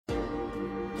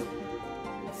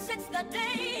the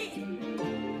day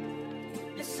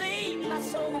you saved my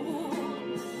soul.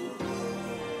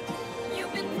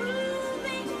 You've been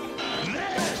proving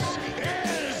This is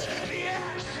the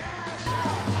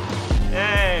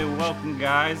Hey, welcome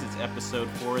guys. It's episode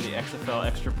 4 of the XFL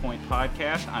Extra Point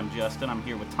podcast. I'm Justin. I'm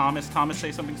here with Thomas. Thomas,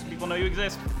 say something so people know you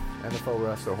exist. NFL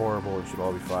refs are horrible and should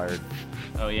all be fired.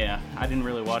 Oh yeah, I didn't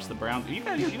really watch the Browns. You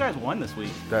guys won this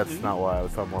week. That's not why. I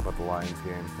was talking more about the Lions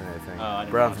game than anything.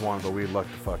 Browns won, but we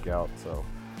lucked the fuck out, so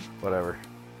whatever.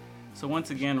 So once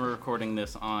again, we're recording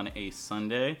this on a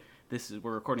Sunday.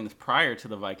 We're recording this prior to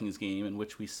the Vikings game, in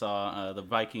which we saw the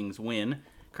Vikings win.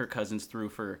 Kirk Cousins threw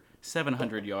for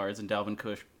 700 yards, and Dalvin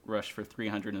Cook rushed for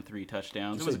 303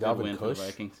 touchdowns. It was a good win for the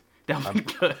Vikings. Dalvin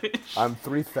Cook. I'm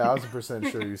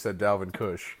 3,000% sure you said Dalvin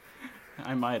Cush.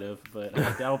 I might have, but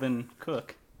Dalvin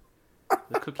Cook,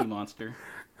 the Cookie Monster,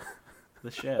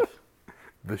 the chef.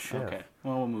 The chef. Okay,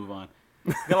 well, we'll move on.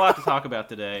 We've got a lot to talk about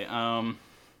today.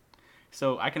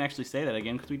 So I can actually say that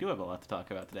again because we do have a lot to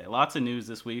talk about today. Lots of news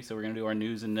this week, so we're going to do our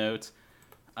news and notes.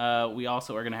 We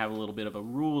also are going to have a little bit of a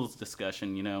rules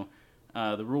discussion. You know,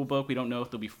 the rule book, we don't know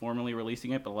if they'll be formally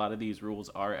releasing it, but a lot of these rules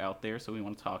are out there, so we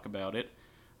want to talk about it.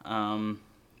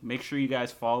 Make sure you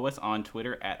guys follow us on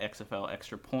Twitter at XFL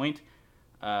Extra Point.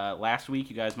 Last week,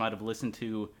 you guys might have listened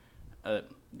to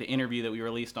the interview that we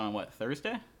released on,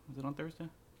 Thursday? Was it on Thursday?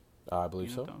 I believe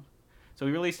so. So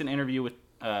we released an interview with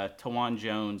Tawan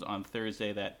Jones on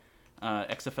Thursday that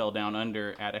XFL Down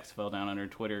Under, at XFL Down Under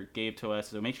Twitter, gave to us.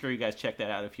 So make sure you guys check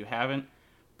that out if you haven't.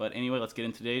 But anyway, let's get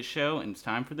into today's show, and it's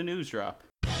time for the news drop.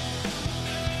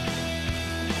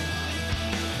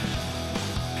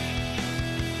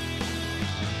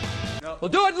 We'll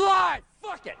do it live.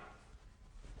 Fuck it.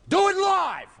 Do it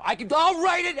live. I'll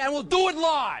write it and we'll do it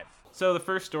live. So the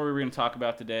first story we're going to talk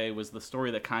about today was the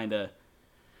story that it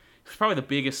was probably the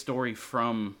biggest story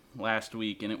from last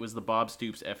week, and it was the Bob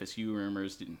Stoops FSU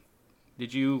rumors.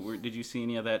 Did you see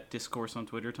any of that discourse on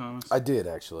Twitter, Thomas? I did,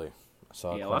 actually. I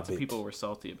saw yeah, lots of people were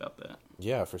salty about that.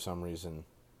 Yeah, for some reason.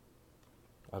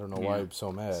 I don't know why I'm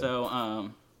so mad. So,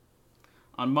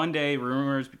 on Monday,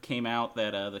 rumors came out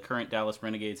that the current Dallas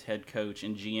Renegades head coach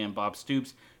and GM, Bob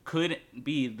Stoops, could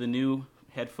be the new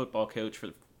head football coach for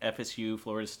FSU,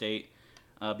 Florida State,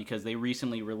 because they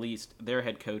recently released their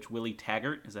head coach, Willie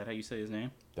Taggart. Is that how you say his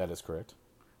name? That is correct.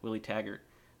 Willie Taggart.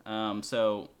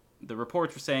 So the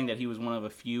reports were saying that he was one of a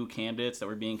few candidates that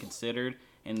were being considered,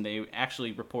 and they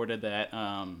actually reported that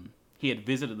he had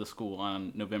visited the school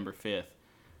on November 5th.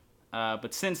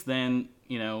 But since then,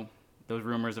 those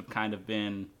rumors have kind of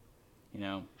been,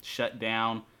 shut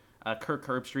down. Kirk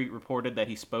Herbstreit reported that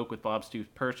he spoke with Bob Stoops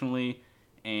personally,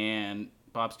 and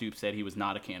Bob Stoops said he was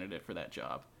not a candidate for that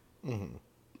job. Mm-hmm.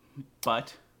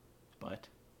 But,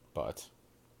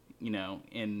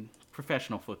 in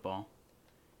professional football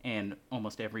and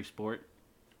almost every sport,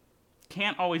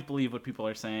 can't always believe what people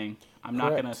are saying. I'm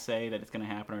not going to say that it's going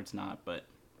to happen or it's not, but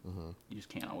you just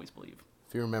can't always believe.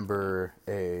 If you remember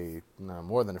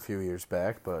more than a few years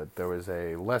back, but there was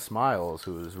a Les Miles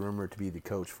who was rumored to be the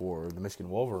coach for the Michigan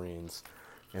Wolverines,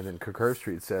 and then Kirk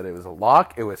Herbstreit said it was a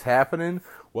lock, it was happening,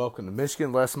 welcome to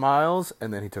Michigan, Les Miles,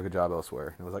 and then he took a job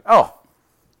elsewhere. And it was like, oh,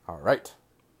 all right.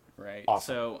 Right.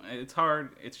 Awesome. So it's hard.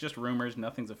 It's just rumors.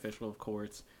 Nothing's official, of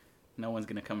course. No one's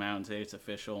going to come out and say it's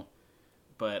official.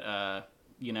 But, I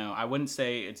wouldn't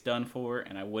say it's done for,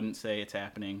 and I wouldn't say it's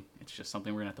happening. It's just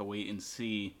something we're going to have to wait and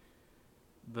see.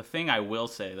 The thing I will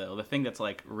say, though, the thing that's,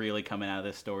 really coming out of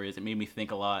this story is it made me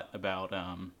think a lot about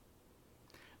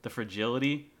the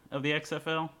fragility of the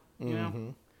XFL, you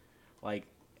know?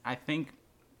 I think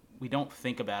we don't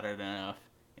think about it enough,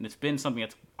 and it's been something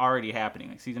that's already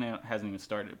happening. Season hasn't even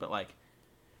started, but,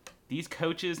 these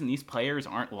coaches and these players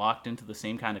aren't locked into the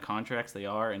same kind of contracts they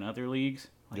are in other leagues,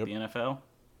 like the NFL.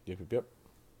 Yep.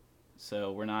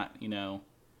 So we're not,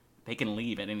 they can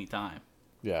leave at any time.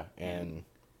 Yeah, and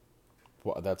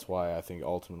that's why I think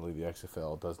ultimately the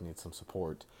XFL does need some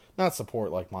support. Not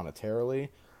support monetarily,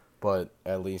 but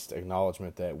at least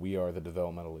acknowledgement that we are the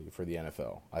developmental league for the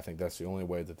NFL. I think that's the only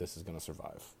way that this is going to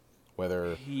survive.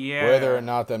 Whether or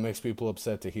not that makes people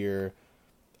upset to hear,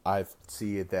 I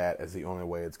see that as the only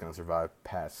way it's going to survive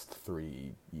past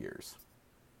 3 years.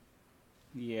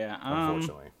 Yeah.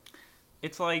 Unfortunately.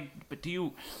 It's but do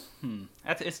you...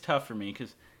 It's tough for me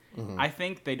because I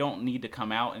think they don't need to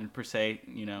come out and per se,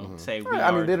 say they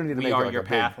don't need to make your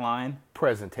path line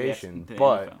presentation, yes,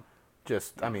 but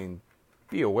just,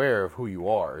 be aware of who you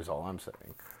are is all I'm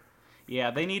saying.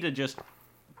 Yeah, they need to just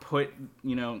put,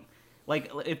 like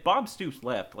if Bob Stoops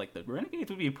left, like the Renegades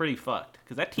would be pretty fucked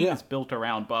because that team is built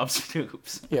around Bob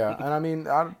Stoops. Yeah, and I mean,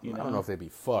 I don't You know know? if they'd be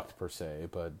fucked per se,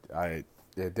 but it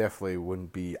definitely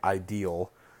wouldn't be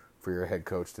ideal for your head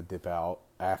coach to dip out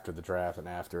after the draft and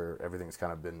after everything's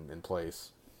kind of been in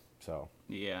place. So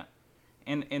Yeah,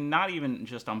 and not even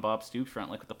just on Bob Stoops' front,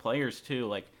 like with the players too.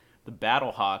 Like the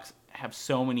Battlehawks have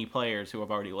so many players who have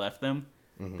already left them.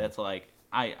 That's like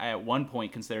I at one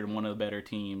point considered them one of the better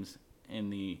teams in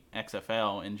the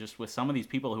XFL, and just with some of these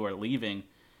people who are leaving,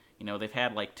 you know, they've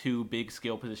had like 2 big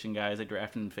skill position guys they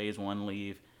drafted in Phase 1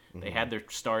 leave. They had their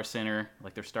star center,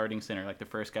 like their starting center, like the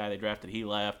first guy they drafted, he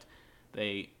left.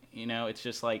 They, you know, it's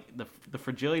just like the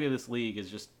fragility of this league is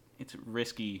just, it's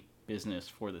risky business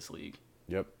for this league.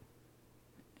 Yep.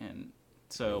 And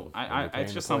so Yeah,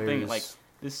 it's just something like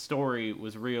this story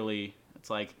was really, it's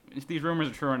like if these rumors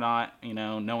are true or not, you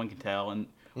know, no one can tell, and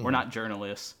we're not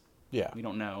journalists. Yeah. We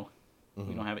don't know.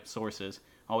 We don't have it sources.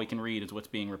 All we can read is what's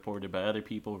being reported by other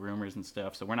people, rumors and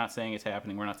stuff. So we're not saying it's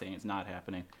happening. We're not saying it's not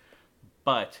happening.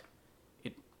 But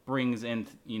it brings in,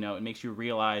 you know, it makes you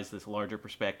realize this larger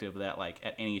perspective that, like,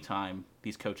 at any time,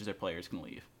 these coaches or players can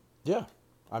leave. Yeah.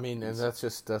 I mean, and that's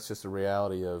just the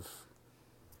reality of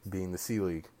being the C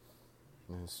League.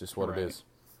 It's just what it is.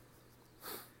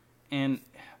 And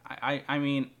I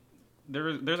mean,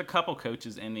 there's a couple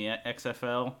coaches in the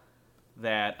XFL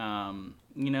that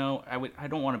you know, I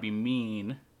don't want to be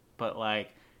mean, but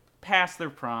like past their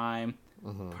prime,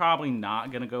 probably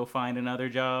not gonna go find another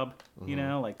job. You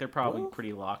know, like they're probably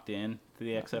pretty locked in to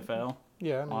the XFL.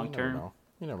 Yeah, I mean, long term.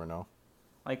 You never know.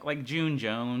 Like June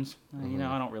Jones, you know,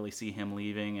 I don't really see him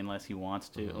leaving unless he wants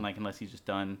to, like unless he's just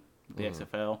done the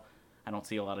XFL. I don't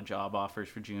see a lot of job offers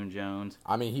for June Jones.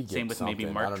 I mean, he'd get Same with maybe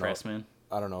something. Mark Trestman.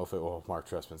 I don't know if it. Well, Mark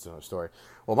Trestman's another story.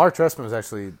 Well, Mark Trestman was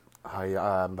actually.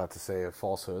 I'm about to say a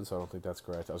falsehood, so I don't think that's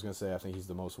correct. I was going to say I think he's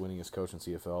the most winningest coach in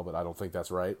CFL, but I don't think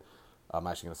that's right. I'm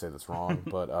actually going to say that's wrong.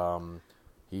 But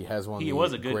he has won the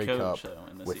was a good Grey coach, Cup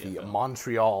though, in the with CFL. the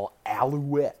Montreal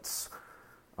Alouettes.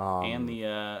 And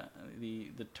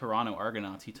the Toronto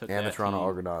Argonauts. He took And that the Toronto team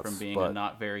Argonauts, from being but- a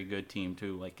not very good team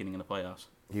to like getting in the playoffs.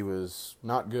 He was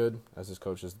not good as his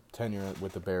coach's tenure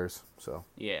with the Bears. So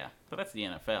Yeah, but that's the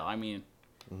NFL. I mean,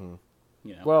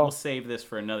 you know, Well- we'll save this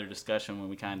for another discussion when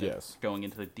we kind of Yes. going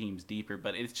into the teams deeper.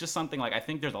 But it's just something like I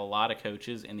think there's a lot of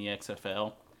coaches in the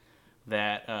XFL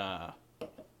that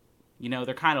you know,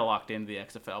 they're kind of locked into the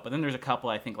XFL. But then there's a couple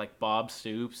I think like Bob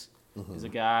Stoops is a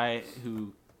guy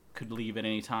who could leave at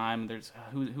any time. There's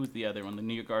who's the other one? The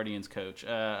New York Guardians coach,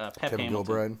 Pep Kevin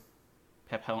Hamilton. Gilbride.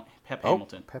 Pep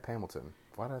Hamilton. Pep Hamilton.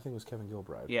 Why did I think it was Kevin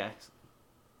Gilbride? Yeah.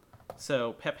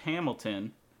 So Pep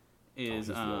Hamilton Oh, is he's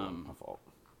the other one. My fault.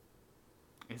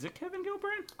 is it Kevin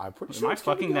Gilbride? I'm pretty Am sure I it's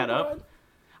Kevin fucking that up? Gilbride.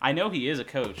 I know he is a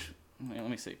coach. Let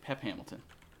me see. Pep Hamilton.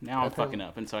 Now I'm Pep fucking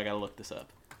up, and so I gotta look this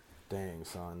up. Dang,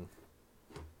 son.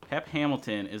 Pep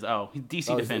Hamilton is he's DC Oh, he's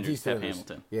the Defenders. DC Pep Defenders.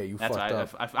 Hamilton. Yeah, you That's fucked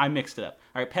up. I mixed it up.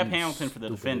 All right, Pep You Hamilton for the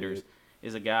stupid Defenders idiot.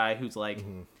 is a guy who's like,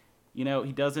 you know,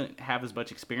 he doesn't have as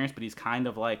much experience, but he's kind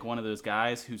of like one of those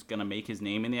guys who's gonna make his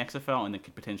name in the XFL and then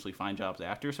could potentially find jobs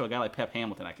after. So a guy like Pep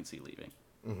Hamilton, I can see leaving.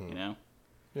 You know.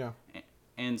 Yeah.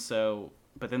 And so,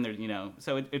 but then there's, you know,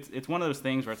 so it's one of those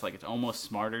things where it's like it's almost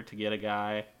smarter to get a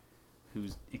guy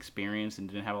who's experienced and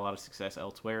didn't have a lot of success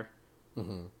elsewhere,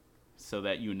 so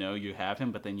that you know you have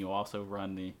him, but then you also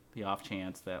run the off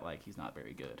chance that like he's not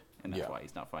very good, and that's Yeah. why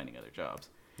he's not finding other jobs.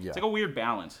 Yeah. It's like a weird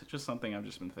balance. It's just something I've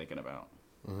just been thinking about.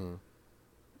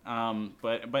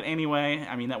 But anyway,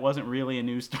 I mean that wasn't really a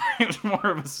news story. It was more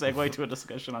of a segue to a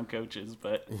discussion on coaches.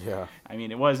 But Yeah. I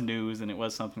mean, it was news, and it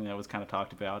was something that was kind of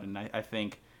talked about, and I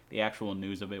think the actual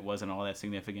news of it wasn't all that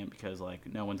significant because, like,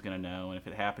 no one's going to know, and if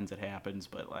it happens, it happens,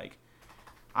 but, like,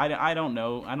 I don't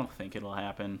know. I don't think it'll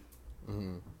happen.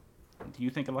 Do you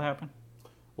think it'll happen?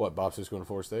 What, Bob Stoops going to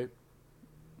Florida State?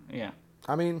 Yeah.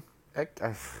 I mean,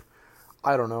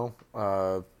 I don't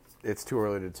know. It's too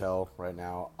early to tell right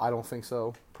now. I don't think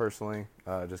so, personally,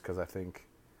 just because I think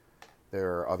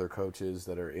there are other coaches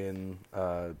that are in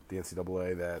the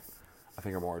NCAA that I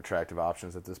think are more attractive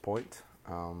options at this point.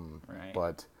 Right.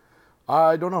 But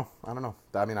I don't know.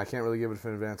 I mean, I can't really give a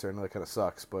definitive answer. I know that kind of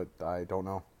sucks, but I don't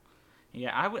know.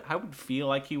 Yeah, I would feel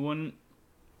like he wouldn't,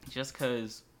 just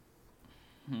because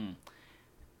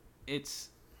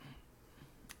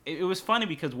it was funny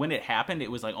because when it happened,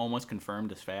 it was like almost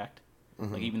confirmed as fact.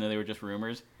 Like even though they were just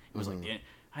rumors, it was like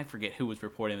I forget who was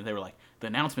reporting that they were like the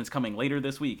announcement's coming later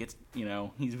this week. It's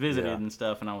he's visited Yeah. and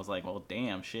stuff, and I was like, well,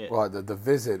 damn shit. Well, the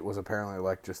visit was apparently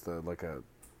like just like a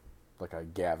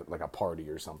party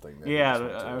or something. that he Yeah, just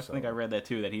went to, I so. think I read that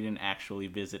too, that he didn't actually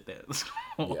visit that.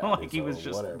 Yeah, Like he so was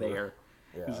just whatever. there.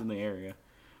 Yeah. He was in the area.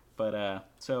 But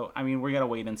so I mean, we gotta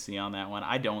wait and see on that one.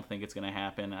 I don't think it's gonna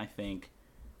happen. I think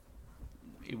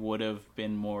it would have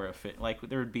been more like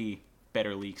there would be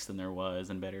better leaks than there was,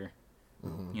 and better,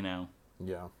 you know.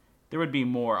 Yeah. There would be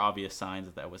more obvious signs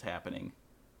that was happening,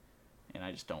 and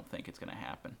I just don't think it's gonna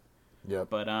happen. Yep.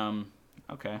 But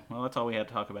okay. Well, that's all we had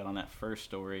to talk about on that first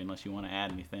story. Unless you want to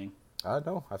add anything.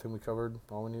 No, I think we covered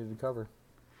all we needed to cover.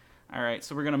 All right,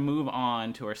 so we're going to move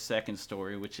on to our second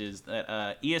story, which is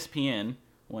that ESPN,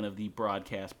 one of the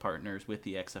broadcast partners with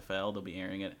the XFL, they'll be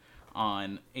airing it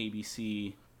on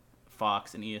ABC,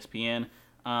 Fox, and ESPN.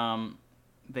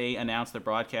 They announced their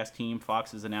broadcast team.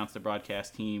 Fox has announced their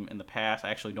broadcast team in the past. I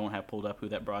actually don't have pulled up who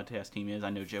that broadcast team is. I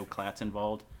know Joe Klatt's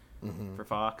involved for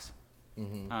Fox.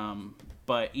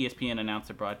 But ESPN announced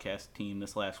their broadcast team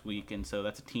this last week, and so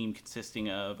that's a team consisting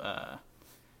of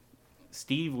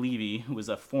Steve Levy, who was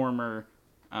a former,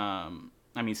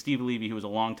 Steve Levy, who was a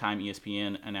longtime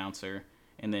ESPN announcer,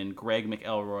 and then Greg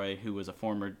McElroy, who was a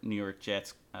former New York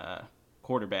Jets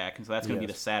quarterback, and so that's going to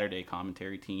be the Saturday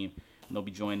commentary team. And they'll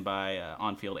be joined by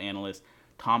on-field analyst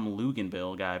Tom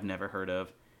Luginbill, a guy I've never heard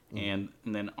of, and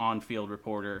then on-field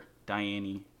reporter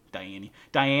Diana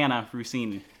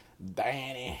Rossini.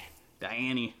 Diane.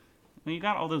 Well, you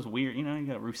got all those weird, you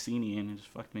got Rossini in, it just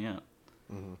fucked me up.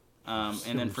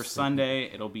 And then for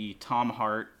Sunday, it'll be Tom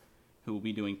Hart, who will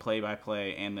be doing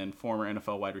play-by-play, and then former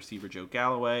NFL wide receiver Joe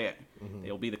Galloway.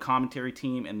 They'll be the commentary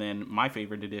team, and then my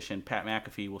favorite addition, Pat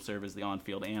McAfee, will serve as the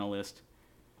on-field analyst.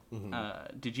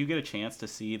 Did you get a chance to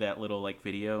see that little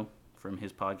video from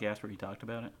his podcast where he talked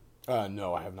about it?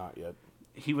 No, I have not yet.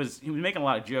 He was making a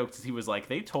lot of jokes. He was like,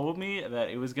 they told me that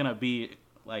it was gonna be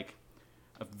like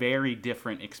a very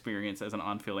different experience as an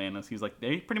on-field analyst. He's like,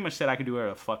 they pretty much said I could do whatever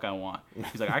the fuck I want.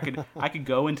 He's like, I could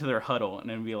go into their huddle and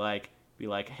then be like,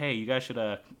 hey, you guys should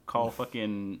call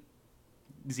fucking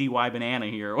ZY Banana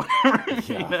here or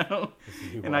whatever,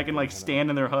 and I can stand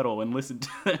in their huddle and listen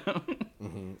to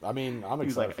them. I mean, I'm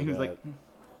excited for that.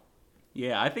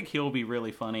 Yeah, I think he'll be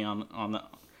really funny on the.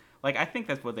 I think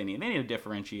that's what they need. They need to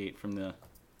differentiate from the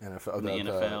NFL, the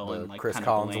NFL and Chris kind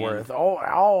Collinsworth.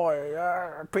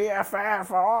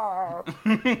 PFF.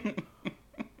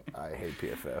 I hate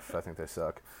PFF. I think they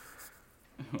suck.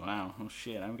 Wow. Oh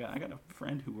shit. I got a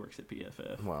friend who works at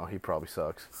PFF. Well, he probably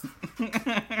sucks.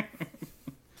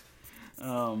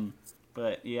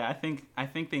 But yeah, I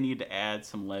think they need to add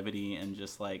some levity and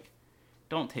just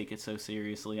don't take it so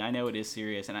seriously. I know it is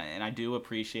serious, and I do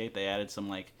appreciate they added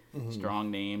some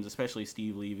strong names, especially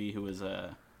Steve Levy, who was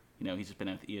he's just been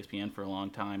at ESPN for a long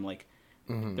time.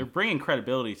 They're bringing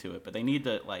credibility to it, but they need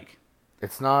to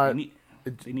It's not.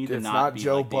 They need to it's not not be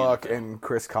Joe like the Buck NFL. and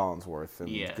Chris Collinsworth. And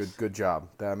Yes. Good job.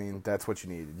 I mean, that's what you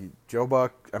need. Joe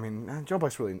Buck. I mean, Joe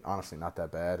Buck's really honestly not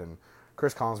that bad, and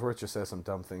Chris Collinsworth just says some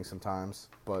dumb things sometimes.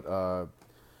 But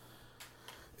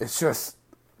it's just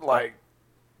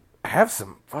have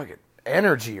some fucking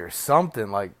energy or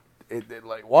something.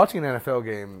 Watching an NFL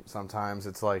game sometimes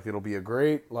it's it'll be a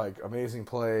great amazing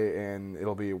play, and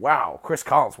it'll be wow, Chris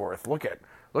Collinsworth, look at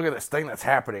this thing that's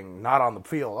happening not on the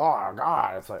field. Oh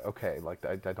god, it's okay,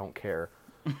 I don't care.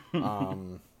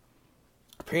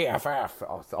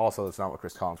 PFF. Also, that's not what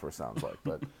Chris Collinsworth sounds like,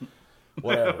 but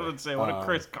whatever. I would say what a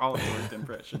Chris Collinsworth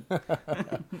impression.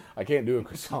 I can't do a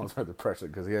Chris Collinsworth impression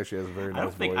because he actually has a very nice voice. I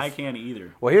don't think I can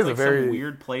either. Well, he has it's a very some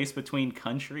weird place between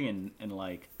country and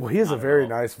Well, he has a very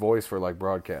nice. nice voice for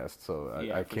broadcast, so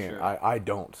Yeah, I for can't. sure. I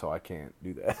don't, so I can't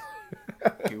do that.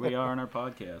 Here we are on our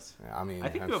podcast. Yeah, I mean, I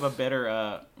think you have a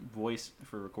better voice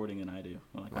for recording than I do.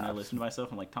 When I listen to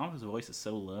myself, I'm like, Thomas's voice is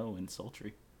so low and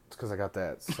sultry. It's because I got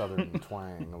that southern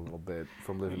twang a little bit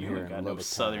from living You here ain't got in no Lubbock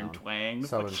southern town. twang.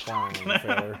 Southern twang,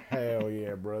 feller. Hell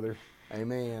yeah, brother.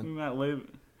 Amen.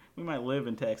 We might live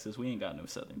in Texas. We ain't got no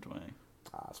southern twang.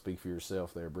 Speak for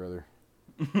yourself there, brother.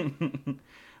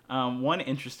 One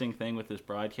interesting thing with this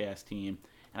broadcast team,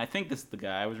 and I think this is the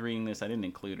guy. I was reading this. I didn't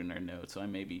include it in our notes, so I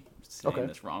may be saying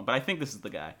this wrong. But I think this is the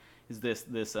guy. Is this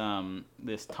Tom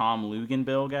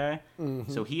Luginbill guy? Mm-hmm.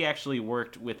 So he actually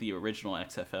worked with the original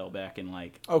XFL back in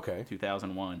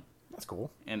 2001. That's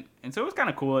cool. And so it was kind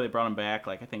of cool that they brought him back.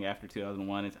 I think after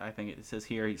 2001, I think it says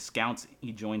here he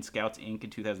joined Scouts Inc. in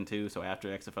 2002. So after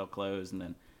XFL closed, and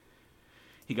then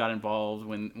he got involved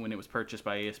when it was purchased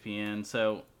by ESPN.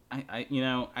 So I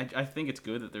think it's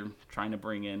good that they're trying to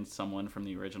bring in someone from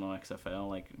the original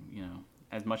XFL.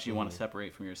 As much as you want to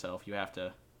separate from yourself, you have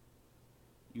to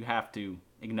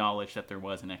acknowledge that there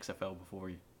was an XFL before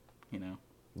you.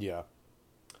 Yeah.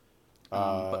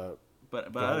 But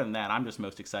other than that, I'm just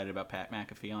most excited about Pat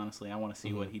McAfee. Honestly, I want to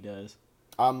see what he does.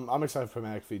 I'm excited for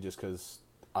McAfee just because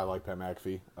I like Pat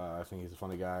McAfee. I think he's a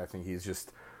funny guy. I think he's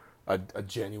just a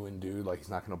genuine dude. Like, he's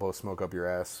not going to blow smoke up your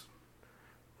ass.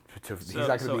 He's So,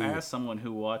 not going to be. as someone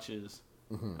who watches,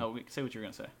 say what you're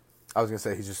gonna say. I was going to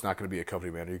say he's just not going to be a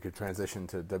company man. You could transition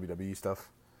to WWE stuff.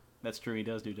 That's true. He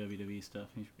does do WWE stuff.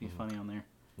 He's funny on there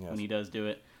when Yes. he does do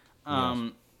it.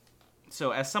 Yes.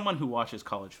 So, as someone who watches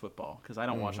college football, because I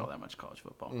don't watch all that much college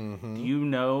football, do you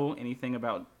know anything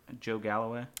about Joe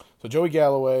Galloway? So Joey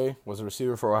Galloway was a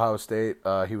receiver for Ohio State.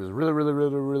 He was really, really,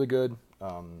 really, really good.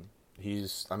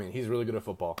 He's really good at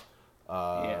football.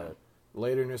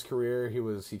 Later in his career,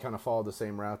 he kind of followed the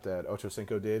same route that Ocho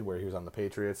Cinco did, where he was on the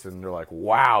Patriots, and they're like,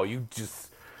 "Wow, you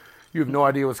have no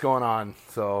idea what's going on."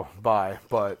 So bye.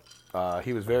 But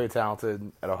he was very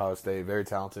talented at Ohio State. Very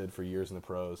talented for years in the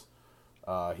pros.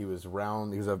 He was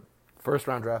a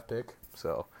first-round draft pick.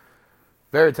 So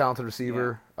very talented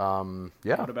receiver.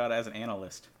 What about as an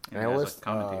analyst? And as a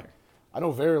commentator? I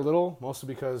know very little,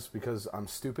 mostly because I'm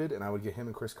stupid, and I would get him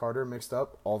and Chris Carter mixed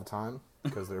up all the time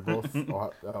because they're both they're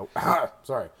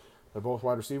both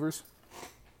wide receivers.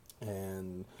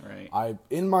 And right.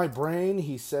 In my brain,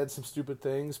 he said some stupid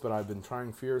things, but I've been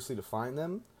trying furiously to find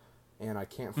them, and I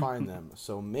can't find them.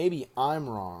 So maybe I'm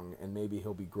wrong, and maybe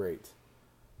he'll be great.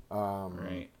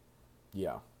 Right.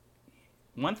 Yeah.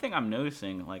 One thing I'm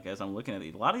noticing, like as I'm looking at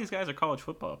these, a lot of these guys are college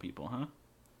football people, huh?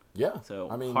 Yeah. So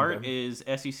Hart is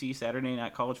SEC Saturday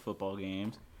Night College Football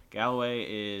games.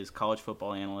 Galloway is college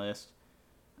football analyst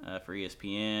for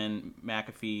ESPN.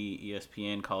 McAfee,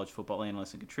 ESPN college football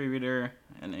analyst and contributor.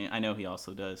 And I know he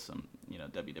also does some,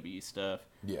 WWE stuff.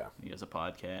 Yeah. He has a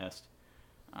podcast.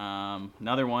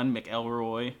 Another one,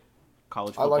 McElroy,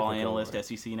 college football analyst,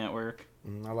 SEC Network.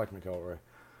 I like McElroy.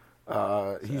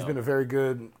 He's been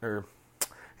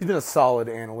he's been a solid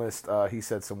analyst. He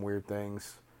said some weird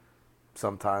things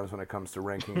sometimes when it comes to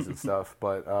rankings and stuff,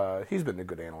 but he's been a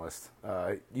good analyst.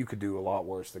 You could do a lot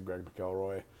worse than Greg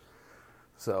McElroy.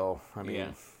 So,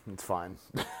 it's fine.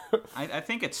 I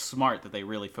think it's smart that they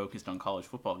really focused on college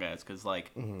football guys because,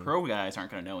 pro guys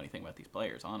aren't going to know anything about these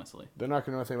players, honestly. They're not going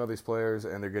to know anything about these players,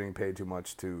 and they're getting paid too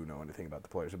much to know anything about the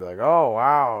players. They'll be like, oh,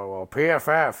 wow, well,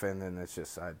 PFF, and then it's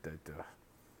just,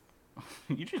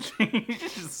 You're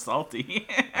just salty.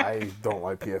 I don't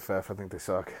like PFF. I think they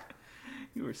suck.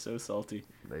 You were so salty.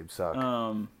 They suck.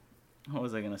 What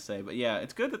was I gonna say? But yeah,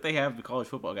 it's good that they have the college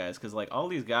football guys because all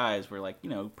these guys were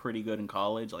pretty good in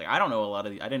college. I didn't know a lot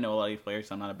of these players.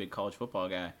 So I'm not a big college football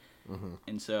guy,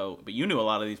 and so but you knew a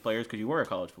lot of these players because you were a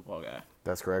college football guy.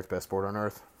 That's correct. Best sport on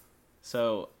earth.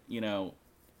 So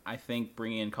I think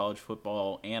bringing in college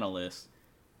football analysts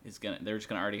they're just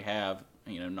gonna already have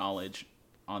knowledge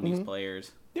on these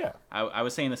players. Yeah. I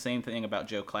was saying the same thing about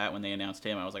Joe Klatt when they announced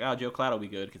him. I was like, oh, Joe Klatt will be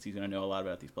good because he's going to know a lot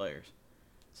about these players.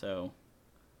 So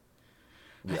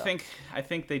yeah. I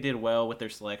think they did well with their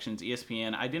selections.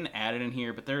 ESPN, I didn't add it in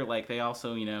here, but they're they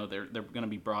also, they're going to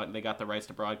be they got the rights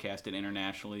to broadcast it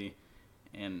internationally.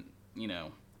 And,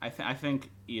 I think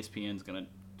ESPN's going to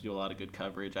do a lot of good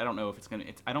coverage. I don't know if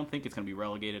I don't think it's going to be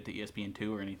relegated to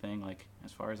ESPN2 or anything.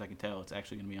 As far as I can tell, it's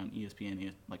actually going to be on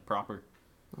ESPN, proper.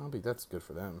 I think that's good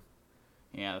for them.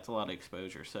 Yeah, that's a lot of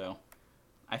exposure. So,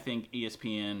 I think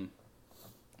ESPN,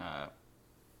 I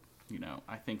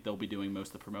think they'll be doing most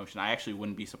of the promotion. I actually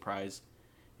wouldn't be surprised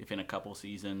if in a couple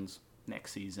seasons,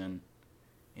 next season,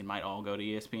 it might all go to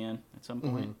ESPN at some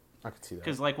point. Mm-hmm. I could see that.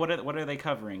 Because, what are they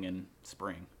covering in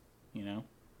spring?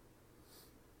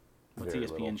 What's Very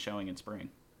ESPN little. showing in spring?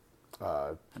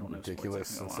 Ridiculous,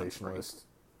 sensationalist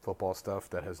football stuff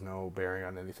that has no bearing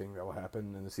on anything that will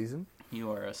happen in the season.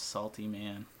 You are a salty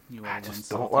man. I just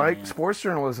don't like sports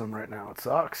journalism right now. It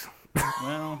sucks.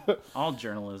 Well, all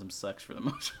journalism sucks for the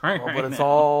most part. But it's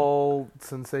all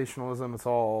sensationalism. It's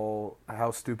all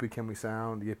how stupid can we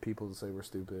sound to get people to say we're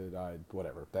stupid.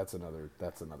 Whatever. That's another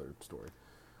story.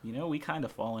 We kind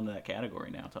of fall into that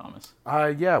category now, Thomas.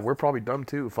 Yeah, we're probably dumb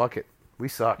too. Fuck it. We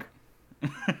suck.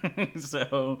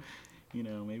 So,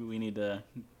 maybe we need to,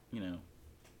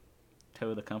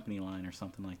 toe the company line or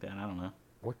something like that. I don't know.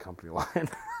 What company line?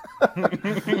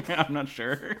 I'm not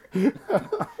sure.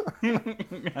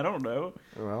 I don't know.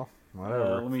 Well,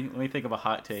 whatever. Let me think of a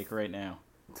hot take right now.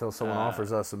 Until someone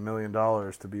offers us $1 million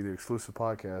to be the exclusive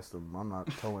podcast, I'm not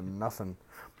towing nothing.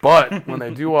 But when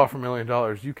they do offer $1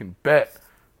 million, you can bet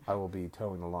I will be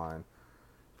towing the line.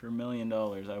 For $1 million,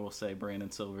 I will say Brandon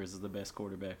Silvers is the best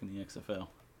quarterback in the XFL.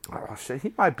 Oh shit,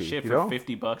 he might be. Shit, for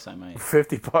 $50, I might.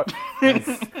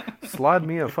 $50. Slide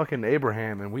me a fucking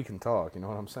Abraham and we can talk. You know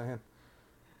what I'm saying?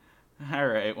 All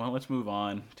right, well, let's move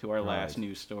on to our last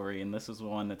news story, and this is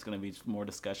one that's going to be more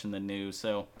discussion than news.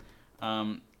 So,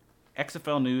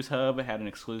 XFL News Hub had an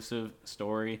exclusive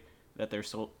story that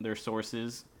their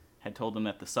sources had told them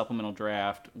that the supplemental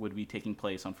draft would be taking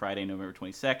place on Friday, November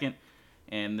 22nd.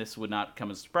 And this would not come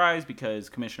as a surprise because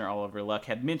Commissioner Oliver Luck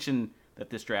had mentioned that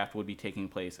this draft would be taking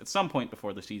place at some point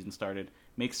before the season started.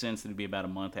 Makes sense that it would be about a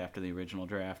month after the original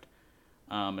draft.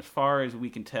 As far as we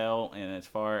can tell, and as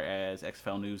far as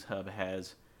XFL News Hub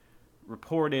has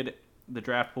reported, the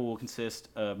draft pool will consist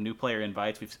of new player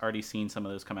invites. We've already seen some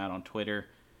of those come out on Twitter.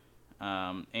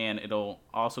 And it'll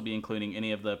also be including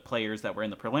any of the players that were in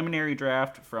the preliminary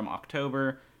draft from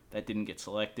October that didn't get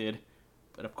selected.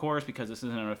 But of course, because this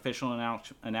isn't an official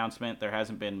announcement, there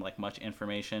hasn't been like much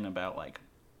information about like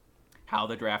how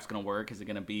the draft's going to work. Is it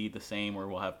going to be the same where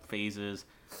we'll have phases,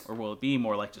 or will it be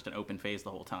more like just an open phase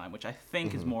the whole time, which I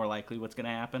think is more likely what's going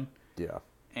to happen. Yeah.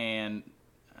 And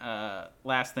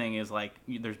last thing is, like,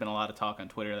 there's been a lot of talk on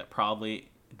Twitter that probably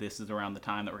this is around the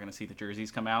time that we're going to see the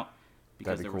jerseys come out,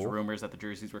 because there was rumors that the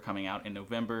jerseys were coming out in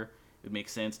November. It would make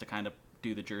sense to kind of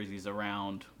do the jerseys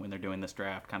around when they're doing this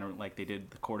draft, kind of like they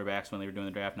did the quarterbacks when they were doing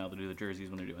the draft. Now they'll do the jerseys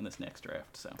when they're doing this next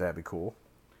draft. So that'd be cool.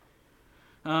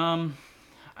 Do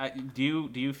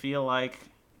you feel like,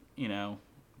 you know,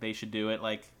 they should do it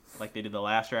like they did the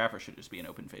last draft, or should it just be an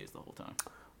open phase the whole time?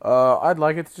 I'd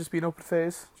like it to just be an open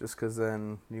phase, just because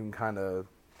then you can kind of,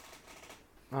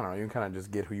 I don't know, you can kind of just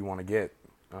get who you want to get.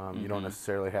 You don't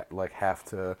necessarily have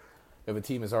to. If a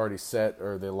team is already set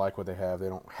or they like what they have, they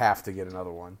don't have to get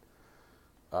another one,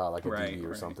 like a DB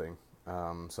or something.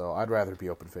 So I'd rather be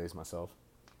open phase myself.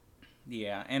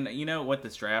 Yeah, and you know what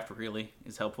this draft really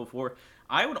is helpful for?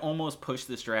 I would almost push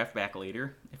this draft back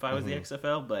later if I was the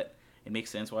XFL, but it makes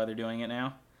sense why they're doing it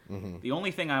now. The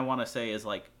only thing I want to say is,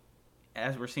 like,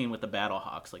 as we're seeing with the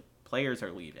Battlehawks, like, players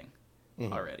are leaving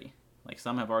already. Like,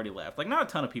 some have already left. Like, not a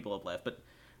ton of people have left, but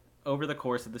over the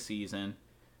course of the season,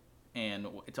 and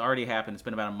it's already happened. It's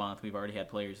been about a month. We've already had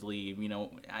players leave. You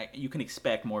know, you can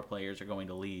expect more players are going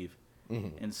to leave.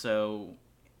 And so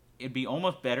it'd be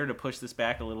almost better to push this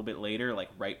back a little bit later, like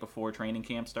right before training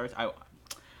camp starts. I'm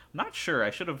not sure.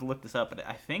 I should have looked this up, but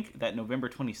I think that November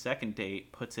 22nd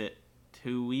date puts it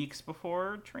 2 weeks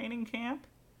before training camp,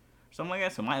 something like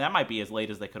that. So that might be as late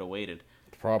as they could have waited.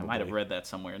 Probably. I might have read that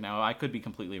somewhere. Now, I could be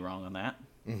completely wrong on that.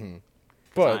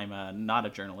 But I'm not a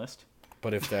journalist.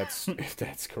 But if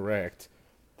that's correct,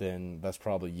 then that's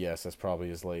probably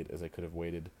as late as they could have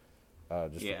waited,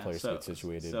 just for players to get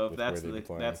situated. So if with that's where the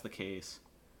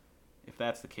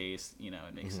case, you know,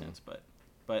 it makes sense. But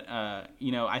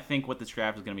you know, I think what this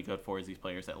draft is going to be good for is these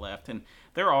players that left, and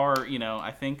there are, you know,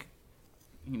 I think,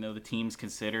 you know, the teams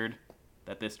considered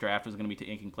that this draft was going to be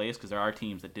taking place because there are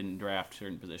teams that didn't draft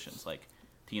certain positions, like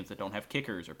teams that don't have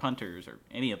kickers or punters or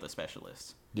any of the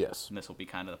specialists. Yes. And this will be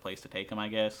kind of the place to take them, I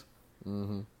guess.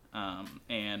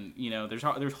 And, you know,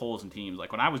 there's holes in teams.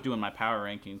 Like, when I was doing my power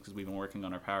rankings, because we've been working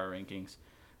on our power rankings,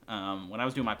 when I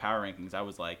was doing my power rankings, I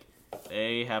was like,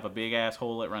 they have a big-ass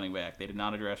hole at running back. They did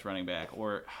not address running back.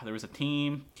 Or there was a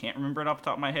team, can't remember it off the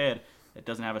top of my head, that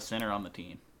doesn't have a center on the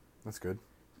team. That's good.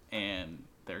 And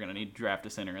they're going to need to draft a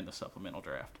center in the supplemental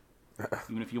draft.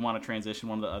 Even if you want to transition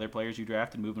one of the other players you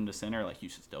drafted and move them to center, like, you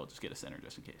should still just get a center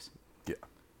just in case. Yeah.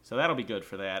 So that'll be good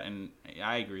for that, and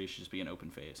I agree it should just be an open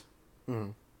phase.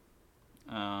 Let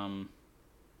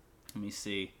me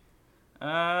see.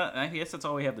 I guess that's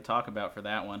all we have to talk about for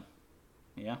that one.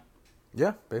 Yeah?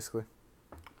 Yeah, basically.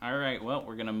 All right, well,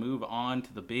 we're going to move on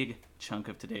to the big chunk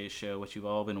of today's show, which you've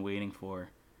all been waiting for.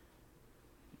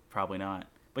 Probably not.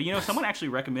 But, you know, someone actually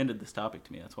recommended this topic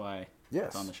to me. That's why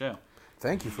it's on the show.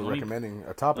 Thank you for recommending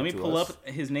a topic to us. Let me pull up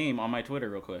his name on my Twitter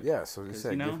real quick. Yeah, so you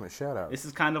said, give him a shout-out. This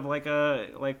is kind of like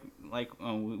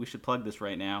we should plug this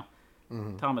right now.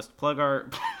 Thomas, plug our.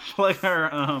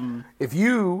 If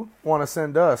you want to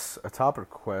send us a topic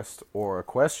request or a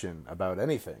question about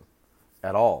anything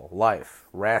at all, life,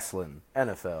 wrestling,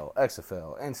 NFL,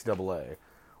 XFL, NCAA,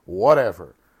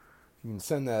 whatever, you can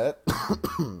send that,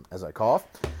 as I cough,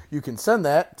 you can send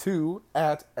that to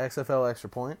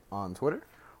 @XFL on Twitter,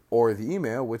 or the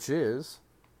email, which is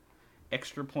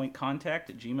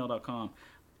extrapointcontact@gmail.com.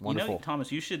 Wonderful. You know,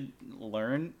 Thomas, you should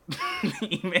learn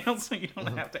the email so you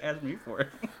don't have to ask me for it.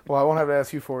 Well, I won't have to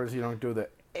ask you for it so you don't do the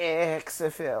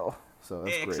XFL. So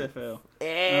that's XFL.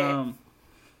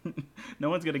 No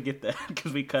one's going to get that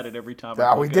because we cut it every time.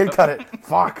 We did cut it.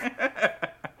 Fuck.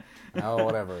 Oh,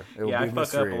 whatever. I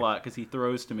fuck up a lot because he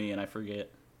throws to me and I forget.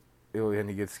 And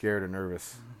you get scared or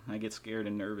nervous. I get scared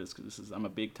and nervous because I'm a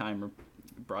big-time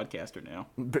broadcaster now.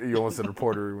 You almost said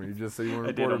reporter when you just said you were a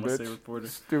reporter, I did almost bitch. say reporter.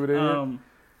 Stupid idiot.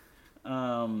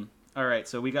 All right,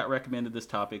 so we got recommended this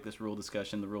topic, this rule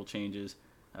discussion, the rule changes.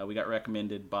 We got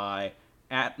recommended by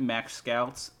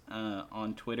 @MaxScouts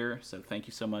on Twitter. So thank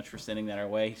you so much for sending that our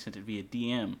way. He sent it via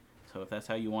DM. So if that's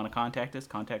how you want to contact us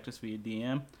via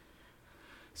DM.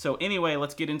 So anyway,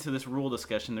 let's get into this rule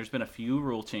discussion. There's been a few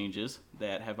rule changes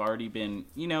that have already been,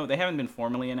 they haven't been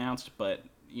formally announced, but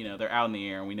they're out in the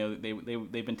air, and we know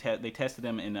they tested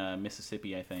them in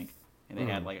Mississippi, I think, and they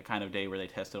had like a kind of day where they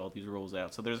tested all these rules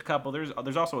out. So there's a couple.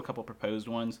 There's also a couple proposed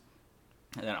ones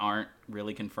that aren't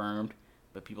really confirmed,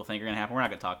 but people think are going to happen. We're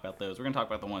not going to talk about those. We're going to talk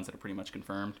about the ones that are pretty much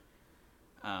confirmed.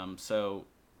 So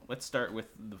let's start with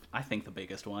I think the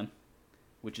biggest one,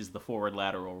 which is the forward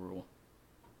lateral rule.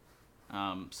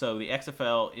 So the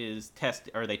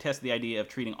XFL they test the idea of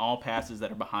treating all passes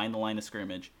that are behind the line of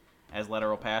scrimmage as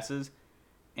lateral passes,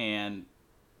 and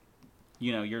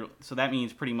so that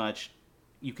means pretty much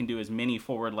you can do as many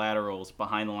forward laterals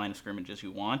behind the line of scrimmage as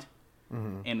you want.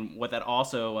 And what that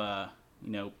also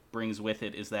brings with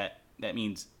it is that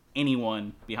means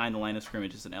anyone behind the line of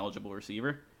scrimmage is an eligible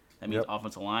receiver. That means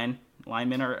offensive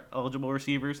linemen are eligible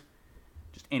receivers,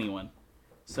 just anyone.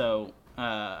 So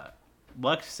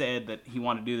Luck said that he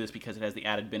wanted to do this because it has the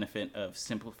added benefit of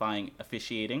simplifying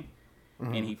officiating,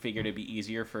 and he figured it'd be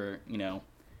easier for,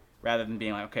 rather than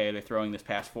being like, okay, they're throwing this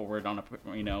pass forward on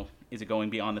is it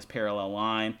going beyond this parallel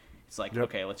line? It's like,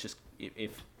 okay, let's just,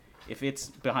 if it's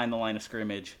behind the line of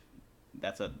scrimmage,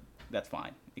 that's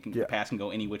fine. The pass can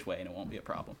go any which way and it won't be a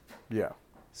problem. Yeah.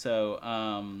 So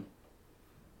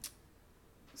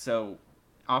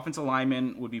offensive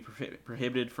linemen would be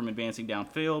prohibited from advancing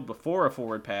downfield before a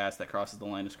forward pass that crosses the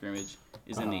line of scrimmage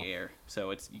is in the air.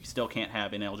 So you still can't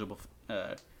have an eligible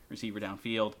receiver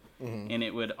downfield. And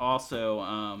it would also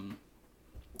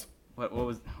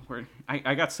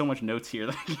I got so much notes here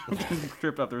that I'm getting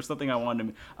tripped up. There was something I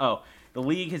wanted to. The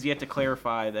league has yet to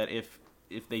clarify that if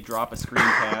they drop a screen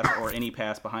pass or any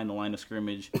pass behind the line of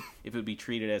scrimmage, if it would be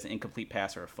treated as an incomplete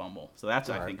pass or a fumble. So that's,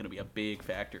 I think, going to be a big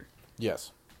factor.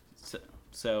 Yes.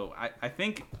 So I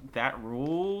think that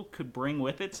rule could bring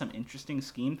with it some interesting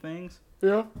scheme things.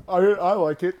 Yeah, I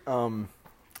like it. I'm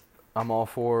all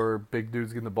for big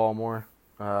dudes getting the ball more.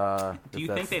 Do you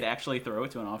think they'd actually throw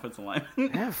it to an offensive lineman?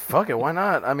 Yeah, fuck it. Why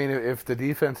not? I mean, if the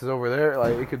defense is over there,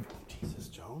 like it could. Jesus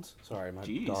Jones. Sorry, my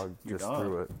dog just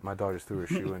threw it. My dog just threw her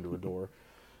shoe into a door.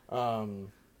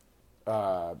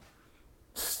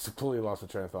 Completely lost the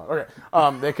train of thought.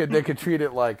 Okay. They could treat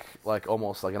it like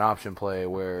almost like an option play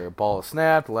where ball is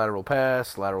snapped, lateral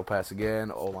pass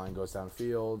again, O-line goes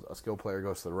downfield, a skill player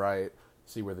goes to the right,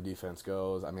 see where the defense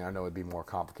goes. I mean, I know it'd be more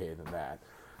complicated than that,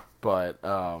 but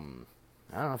I don't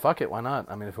know. Fuck it. Why not?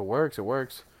 I mean, if it works, it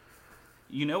works.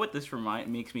 You know what this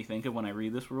makes me think of when I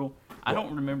read this rule? I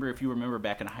don't remember if you remember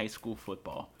back in high school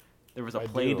football. There was a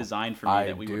play designed for me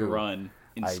that we would run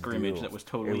in scrimmage that was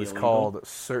totally illegal. It was called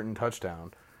certain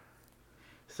touchdown.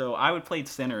 So I would play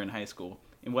center in high school,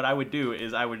 and what I would do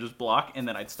is I would just block, and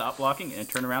then I'd stop blocking and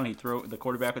turn around. And the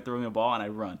quarterback would throw me a ball, and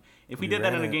I'd run. If we did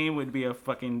that in a game, it would be a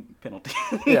fucking penalty.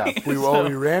 Yeah, we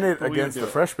ran it against the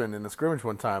freshmen in the scrimmage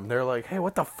one time. They're like, "Hey,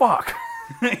 what the fuck?"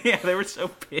 Yeah, they were so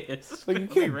pissed. Like, you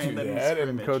can't do that.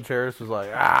 And Coach Harris was like,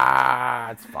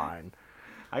 it's fine.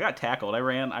 I got tackled. I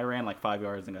ran like 5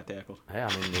 yards and got tackled. Yeah,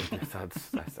 I mean,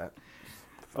 that's that.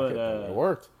 But it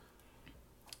worked.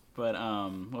 But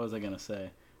what was I gonna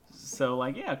say? So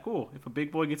like, yeah, cool. If a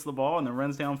big boy gets the ball and then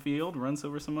runs downfield, runs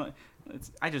over someone,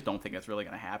 I just don't think that's really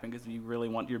gonna happen because you really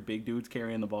want your big dudes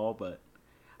carrying the ball. But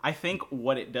I think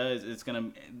what it does is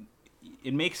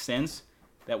it makes sense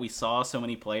that we saw so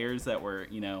many players that were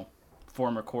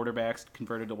former quarterbacks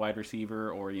converted to wide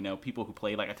receiver, or people who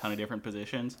played like a ton of different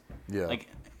positions. Yeah. Like,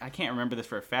 I can't remember this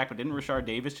for a fact, but didn't Rashard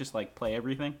Davis just like play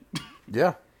everything?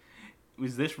 Yeah.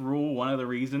 Was this rule one of the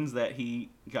reasons that he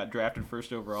got drafted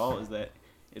first overall? Is that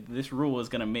this rule is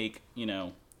going to make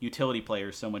utility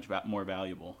players so much more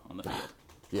valuable on the field?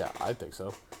 Yeah, I think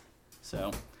so.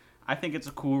 So, I think it's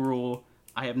a cool rule.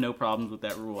 I have no problems with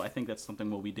that rule. I think that's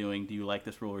something we'll be doing. Do you like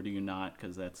this rule or do you not?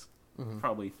 Because that's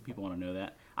probably people want to know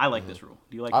that. I like this rule.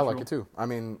 Do you like this rule? I like it too. I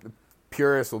mean,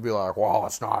 purists will be like, well,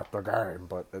 it's not the game.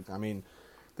 But, I mean,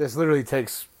 this literally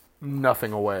takes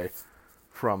nothing away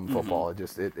from football. It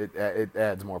just it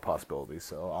adds more possibilities.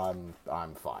 So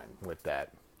I'm fine with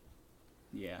that.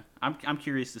 Yeah. I'm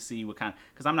curious to see what kind,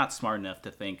 because I'm not smart enough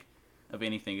to think of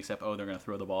anything except, they're going to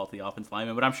throw the ball at the offensive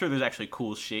lineman. But I'm sure there's actually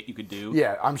cool shit you could do.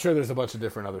 Yeah, I'm sure there's a bunch of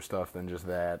different other stuff than just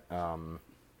that,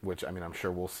 which, I mean, I'm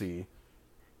sure we'll see.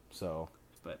 So,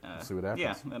 we'll see what happens.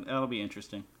 Yeah, that'll be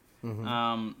interesting.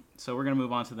 So we're going to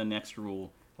move on to the next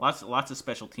rule. Lots of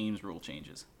special teams rule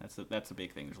changes. That's the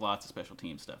big thing. There's lots of special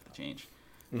team stuff to change.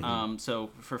 So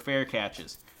for fair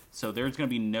catches, so there's going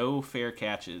to be no fair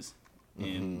catches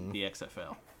in the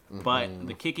XFL. But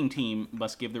the kicking team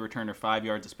must give the returner 5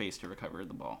 yards of space to recover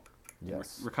the ball.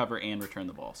 Yes. Recover and return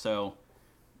the ball. So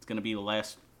It's going to be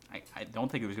less. I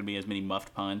don't think there's going to be as many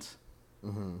muffed punts.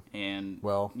 Mm-hmm. And,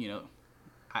 well,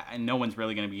 no one's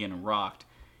really going to be getting rocked.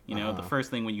 The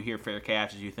first thing when you hear fair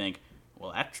catch is you think,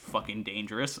 well, that's fucking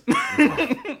dangerous.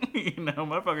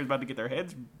 Motherfuckers about to get their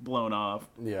heads blown off.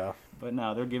 Yeah. But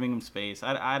no, they're giving them space.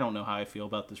 I don't know how I feel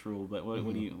about this rule, but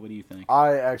what do you think?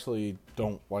 I actually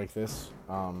don't like this.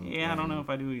 I don't know if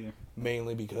I do either.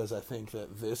 Mainly because I think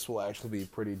that this will actually be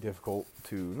pretty difficult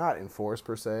to not enforce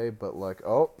per se, but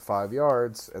 5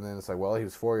 yards, and then it's like, well, he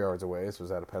was 4 yards away, so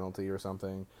was that a penalty or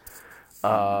something?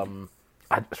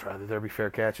 I'd just rather there be fair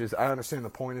catches. I understand the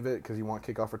point of it because you want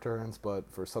kickoff returns, but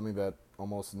for something that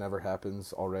almost never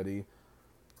happens already,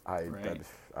 I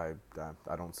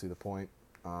don't see the point.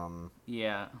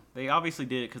 Yeah, they obviously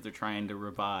did it because they're trying to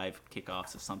revive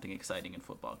kickoffs as something exciting in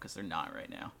football because they're not right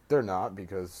now. They're not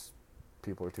because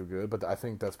people are too good, but I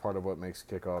think that's part of what makes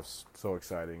kickoffs so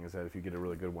exciting is that if you get a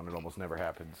really good one, it almost never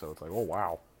happens. So it's like, oh,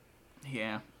 wow.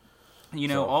 Yeah.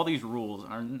 All these rules,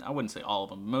 I wouldn't say all of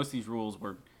them. Most of these rules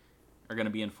are going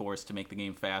to be enforced to make the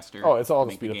game faster. Oh, it's all to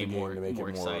make speed up the game more, to make more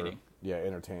it more exciting. Yeah,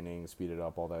 entertaining, speed it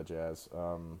up, all that jazz.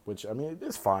 Which, I mean,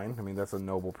 it's fine. I mean, that's a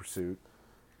noble pursuit.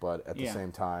 But at the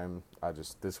same time,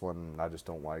 this one I just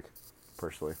don't like,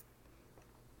 personally.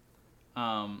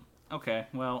 Okay,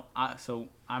 well,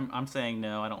 I'm saying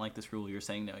no, I don't like this rule. You're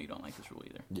saying no, you don't like this rule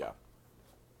either. Yeah.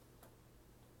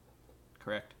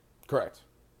 Correct? Correct.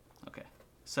 Okay.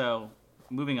 So,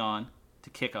 moving on to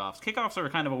kickoffs. Kickoffs are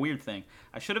kind of a weird thing.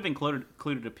 I should have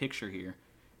included a picture here.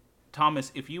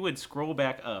 Thomas, if you would scroll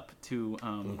back up to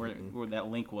where that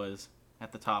link was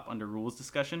at the top under rules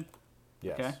discussion.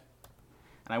 Yes. Okay?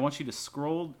 And I want you to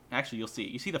scroll. Actually, you'll see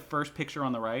it. You see the first picture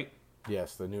on the right?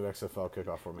 Yes, the new XFL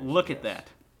kickoff formation. Look at that.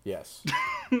 Yes.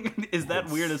 Is that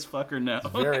weird as fuck or no?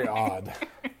 Very odd.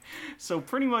 So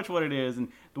pretty much what it is,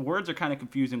 and the words are kind of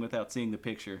confusing without seeing the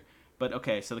picture. But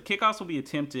okay, so the kickoffs will be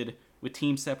attempted with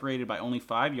teams separated by only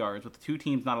 5 yards, with the two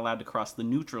teams not allowed to cross the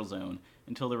neutral zone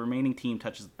until the returning team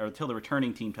touches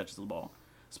the ball.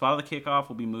 Spot of the kickoff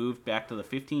will be moved back to the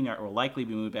 15-yard, or likely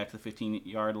be moved back to the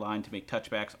 15-yard line to make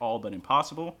touchbacks all but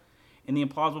impossible. In the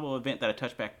implausible event that a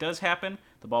touchback does happen,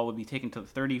 the ball would be taken to the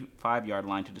 35-yard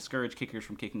line to discourage kickers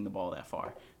from kicking the ball that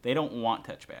far. They don't want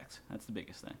touchbacks. That's the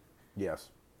biggest thing. Yes.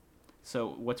 So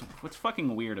what's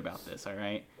fucking weird about this, all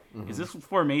right, is this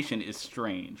formation is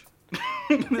strange.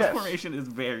 This formation is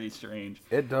very strange.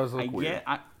 It does look weird.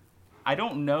 I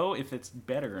don't know if it's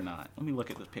better or not. Let me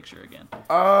look at the picture again.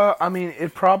 I mean,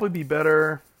 it'd probably be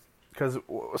better because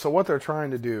what they're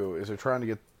trying to do is they're trying to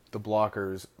get the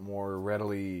blockers more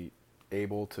readily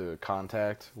able to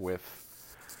contact with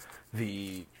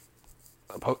the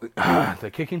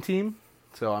kicking team.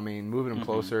 So I mean, moving them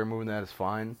closer, moving that is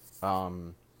fine.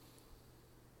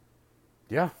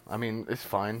 Yeah, I mean, it's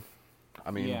fine.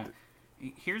 I mean, yeah.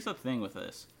 Here's the thing with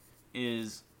this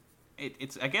is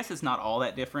it's I guess it's not all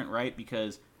that different, right?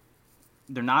 Because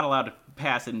they're not allowed to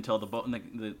pass it until the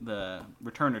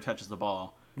returner touches the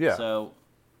ball. Yeah. So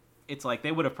it's like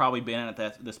they would have probably been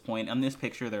at this point. On this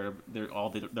picture, they're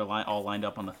all lined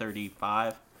up on the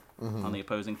 35, on the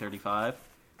opposing 35.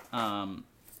 And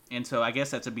so I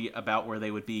guess that's about where they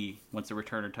would be once the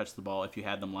returner touched the ball. If you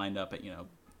had them lined up at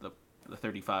the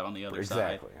 35 on the other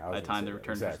side, by the time the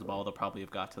returner touches the ball, they'll probably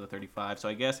have got to the 35. So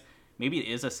I guess maybe it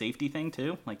is a safety thing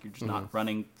too. Like you're just not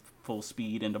running full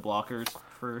speed into blockers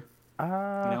for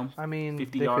I mean,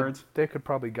 50 yards. They could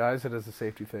probably guise it as a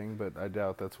safety thing, but I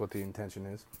doubt that's what the intention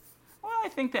is. Well, I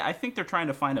think they're trying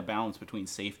to find a balance between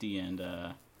safety and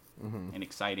an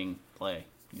exciting play.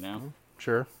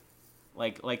 Sure.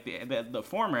 Like the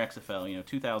former XFL,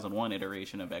 2001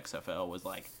 iteration of XFL was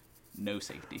like no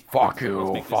safety. Fuck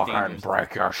you, fucking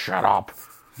break your shit up.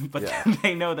 But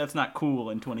they know that's not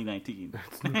cool in 2019.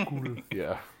 It's not cool.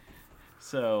 Yeah.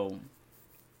 So,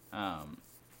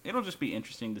 it'll just be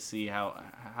interesting to see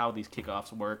how these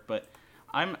kickoffs work. But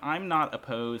I'm not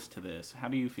opposed to this. How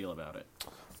do you feel about it?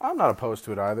 I'm not opposed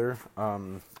to it either. I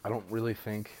don't really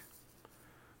think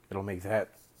it'll make that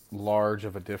large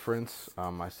of a difference.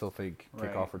 I still think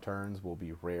kickoff returns will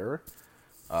be rare.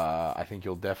 I think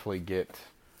you'll definitely get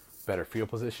better field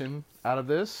position out of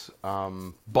this.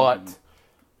 But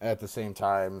at the same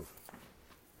time,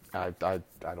 I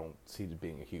don't see it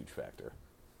being a huge factor.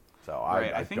 So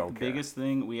I think don't the care. biggest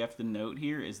thing we have to note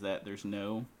here is that there's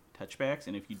no touchbacks,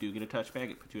 and if you do get a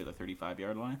touchback, it puts you at the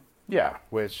 35-yard line. Yeah,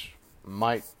 which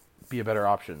might be a better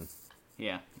option.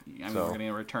 Yeah, I mean, we're going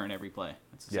to return every play.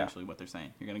 That's essentially what they're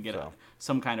saying. You're going to get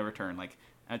some kind of return. Like,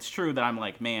 it's true that I'm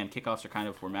like, man, kickoffs are kind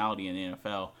of formality in the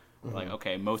NFL. Like,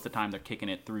 okay, most of the time they're kicking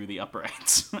it through the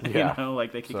uprights. Yeah.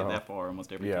 Like they kick it that far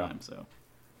almost every time. So,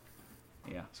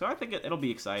 Yeah, so I think it'll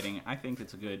be exciting. I think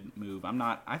it's a good move.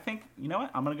 I think, you know what?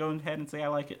 I'm going to go ahead and say I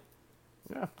like it.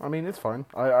 Yeah, I mean, it's fine.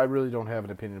 I really don't have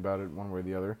an opinion about it one way or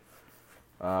the other.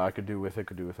 I could do with it,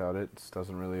 could do without it. It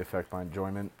doesn't really affect my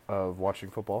enjoyment of watching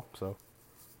football, so.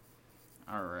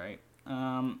 All right.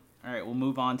 All right, we'll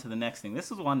move on to the next thing.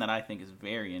 This is one that I think is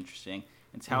very interesting.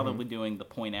 It's how they'll be doing the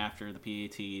point after the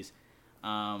PATs.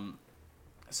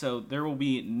 So there will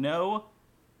be no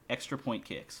extra point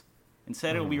kicks.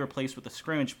 Instead, it will be replaced with a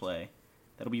scrimmage play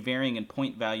that will be varying in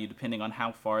point value depending on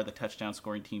how far the touchdown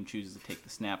scoring team chooses to take the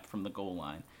snap from the goal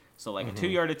line. So like a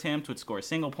 2-yard attempt would score a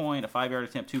single point, a 5-yard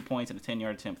attempt 2 points, and a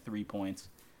 10-yard attempt 3 points.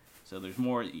 So there's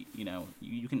more,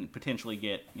 you can potentially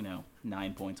get,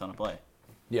 9 points on a play.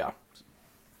 Yeah.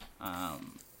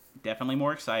 Definitely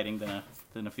more exciting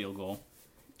than a field goal.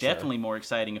 Definitely more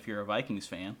exciting if you're a Vikings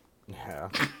fan. Yeah.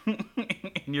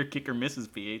 And your kicker misses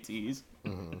PATs.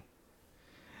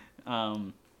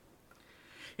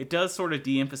 It does sort of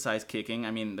de-emphasize kicking.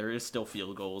 I mean, there is still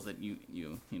field goals that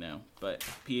you know, but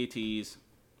PATs,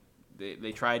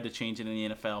 they tried to change it in the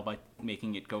NFL by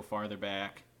making it go farther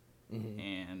back,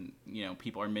 and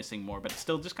people are missing more, but it's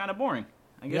still just kind of boring.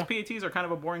 I guess PATs are kind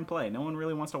of a boring play. No one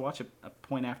really wants to watch a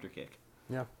point after kick.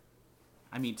 Yeah.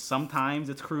 I mean, sometimes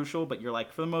it's crucial, but you're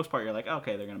like, for the most part, you're like,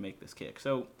 okay, they're going to make this kick.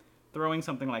 So throwing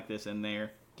something like this in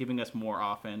there, giving us more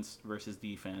offense versus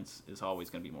defense is always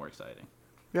going to be more exciting.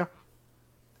 Yeah.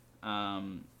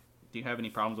 Do you have any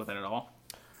problems with that at all?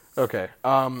 Okay.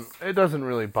 It doesn't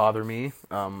really bother me.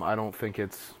 I don't think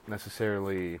it's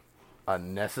necessarily a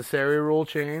necessary rule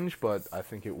change, but I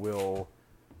think it will.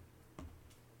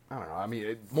 I don't know. I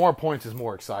mean, more points is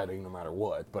more exciting no matter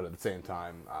what, but at the same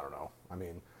time, I don't know. I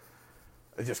mean,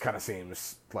 it just kind of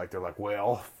seems like they're like,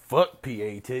 well, fuck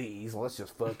PATs, let's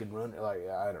just fucking run it. Like,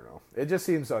 I don't know. It just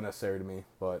seems unnecessary to me,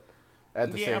 but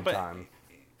at the same time,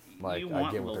 like, you I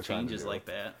want get what they're little trying to changes do. like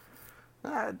that.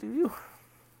 Do you?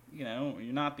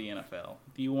 You're not the NFL.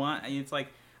 Do you want? It's like,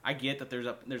 I get that there's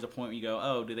a point where you go,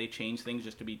 oh, do they change things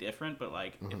just to be different? But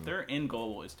like, if their end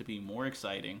goal is to be more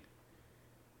exciting,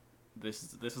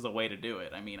 this is a way to do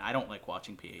it. I mean, I don't like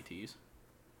watching PATs.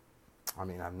 I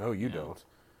mean, I know you don't.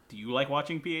 Do you like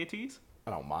watching PATs?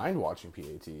 I don't mind watching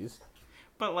PATs.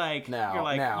 But like,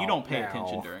 Now, you don't pay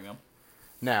attention during them.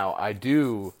 Now, I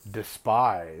do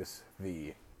despise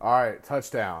the, all right,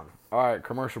 touchdown, all right,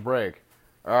 commercial break,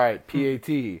 all right, PAT,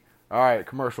 all right,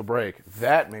 commercial break.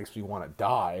 That makes me want to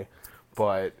die,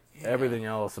 but everything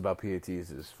else about PATs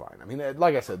is fine. I mean,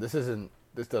 like I said, this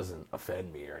doesn't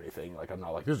offend me or anything. Like, I'm not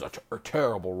like, this is a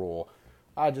terrible rule.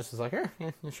 I just was like, yeah,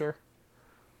 sure.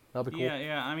 That'll be cool.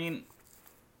 Yeah. I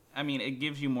mean, it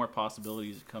gives you more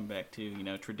possibilities to come back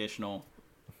to, traditional,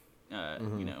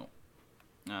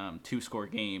 2-score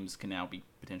games can now be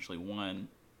potentially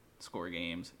 1-score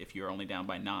games if you're only down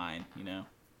by 9,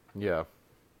 Yeah.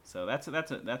 So that's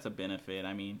a benefit.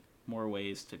 I mean, more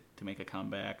ways to make a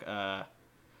comeback. I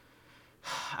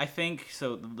think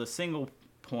so. The single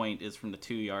point is from the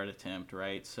 2-yard attempt,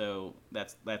 right? So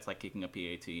that's like kicking a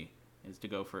PAT is to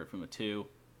go for it from the 2.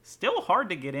 Still hard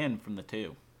to get in from the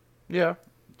 2. Yeah.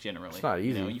 Generally, it's not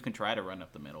easy. You can try to run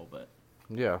up the middle, but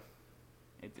yeah,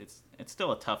 it's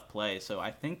still a tough play. So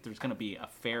I think there's going to be a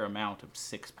fair amount of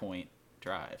 6-point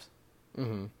drives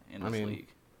in this league.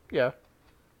 Yeah.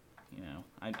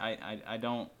 I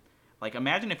don't like.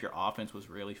 Imagine if your offense was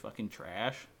really fucking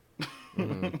trash,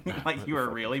 like you were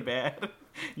really bad.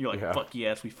 You're like, fuck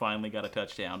yes, we finally got a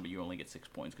touchdown, but you only get 6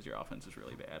 points because your offense is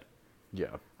really bad.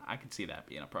 Yeah. I could see that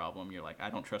being a problem. You're like,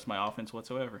 I don't trust my offense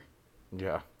whatsoever.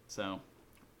 Yeah. So,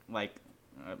 like,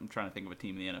 I'm trying to think of a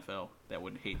team in the NFL that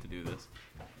would hate to do this.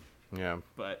 Yeah.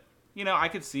 But, I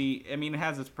could see, I mean, it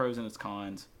has its pros and its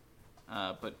cons.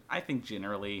 But I think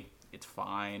generally it's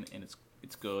fine and it's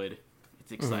good.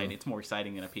 It's exciting. It's more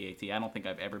exciting than a PAT. I don't think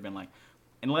I've ever been like,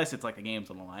 unless it's like the game's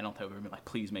on the line, I don't think I've ever been like,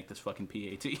 please make this fucking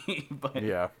PAT. But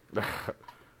yeah.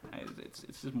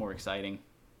 it's just more exciting.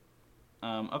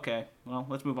 Okay, well,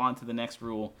 let's move on to the next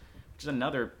rule, which is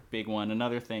another big one,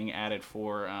 another thing added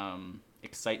for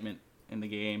excitement in the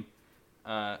game.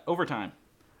 Overtime.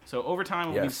 So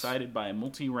overtime will be decided by a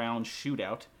multi-round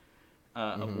shootout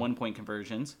of 1-point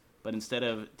conversions, but instead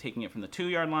of taking it from the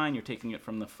 2-yard line, you're taking it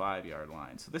from the 5-yard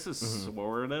line. So this is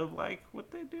sort of like what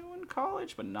they do in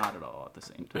college, but not at all at the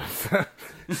same time.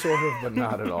 Sort of, but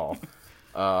not at all.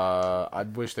 I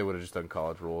wish they would have just done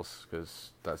college rules, because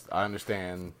I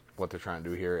understand what they're trying to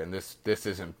do here, and this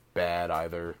isn't bad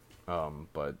either,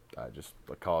 but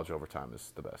college overtime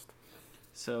is the best.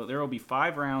 So there will be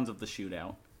 5 rounds of the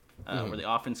shootout, where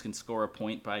the offense can score a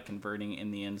point by converting in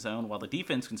the end zone, while the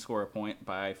defense can score a point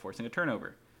by forcing a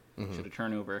turnover. Should a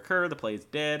turnover occur, the play is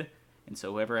dead, And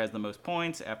so whoever has the most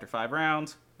points after 5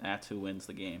 rounds, that's who wins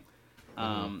the game.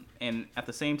 And at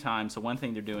the same time, so one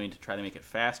thing they're doing to try to make it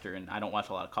faster, and I don't watch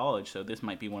a lot of college, so this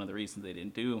might be one of the reasons they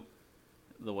didn't do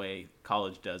the way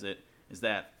college does it, is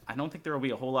that I don't think there will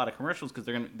be a whole lot of commercials because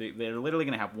they're literally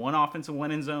going to have one offense in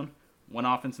one end zone, one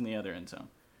offense in the other end zone.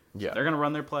 Yeah. So they're going to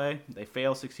run their play. They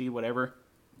fail, succeed, whatever.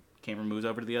 Camera moves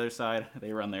over to the other side.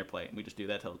 They run their play. And we just do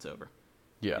that till it's over.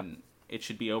 Yeah. And it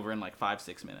should be over in like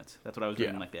 5-6 minutes. That's what I was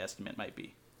reading. Like the estimate might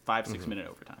be 5-6 minute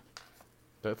overtime.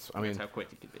 That's how quick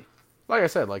it could be. Like I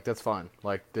said, like that's fine.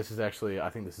 Like this is actually, I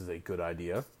think this is a good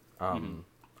idea.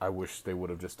 I wish they would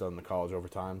have just done the college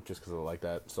overtime just because I like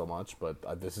that so much.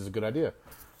 But this is a good idea.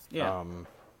 Yeah.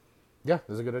 Yeah,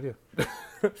 this is a good idea.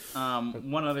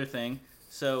 One other thing.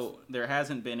 So there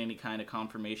hasn't been any kind of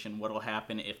confirmation what will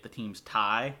happen if the teams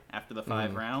tie after the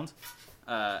 5 rounds.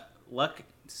 Luck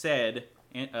said,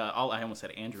 I almost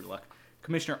said Andrew Luck.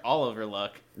 Commissioner Oliver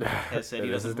Luck has said he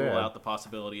doesn't rule out the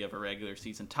possibility of a regular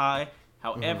season tie.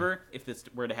 However, if this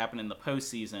were to happen in the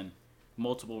postseason,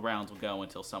 multiple rounds will go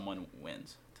until someone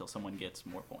wins, until someone gets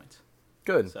more points.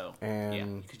 Good. So,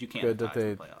 and because you can't good tie that in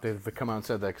the playoffs. they've come out and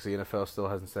said that because the NFL still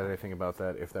hasn't said anything about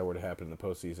that if that were to happen in the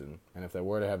postseason. And if that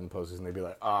were to happen in the postseason, they'd be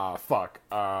like, fuck,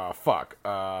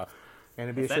 and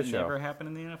it'd be Has a shit that show. never happened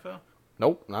in the NFL?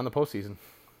 Nope, not in the postseason.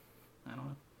 I don't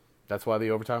know. That's why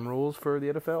the overtime rules for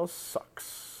the NFL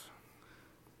sucks.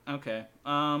 Okay.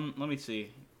 Let me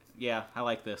see. Yeah, I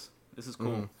like this. This is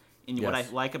cool. And what I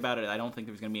like about it, I don't think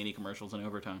there's going to be any commercials in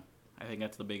overtime. I think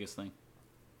that's the biggest thing.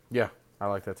 Yeah, I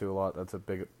like that too a lot. That's a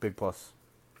big plus.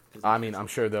 I mean, I'm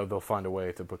sure they'll find a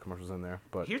way to put commercials in there.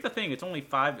 But here's the thing: it's only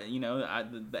 5. You know,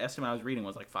 the estimate I was reading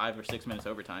was like 5 or 6 minutes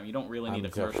overtime. You don't really need a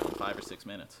commercial in 5 or 6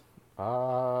 minutes.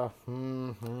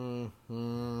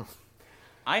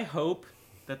 I hope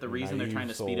that the reason they're trying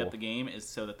to speed up the game is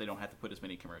so that they don't have to put as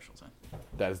many commercials in.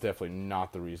 That is definitely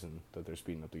not the reason that they're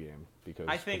speeding up the game because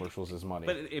commercials is money.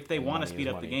 But if they want to speed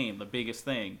up the game, the biggest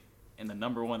thing and the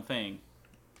number one thing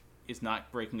is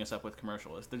not breaking us up with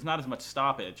commercials. If there's not as much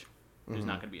stoppage, there's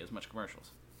not going to be as much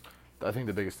commercials. I think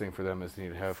the biggest thing for them is they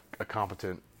need to have a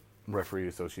competent referee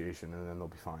association, and then they'll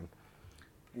be fine.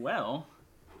 Well,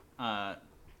 I'm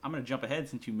going to jump ahead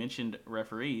since you mentioned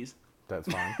referees. That's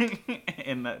fine.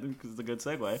 And that is a good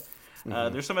segue.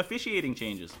 There's some officiating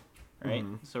changes, right?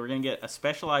 So we're going to get a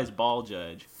specialized ball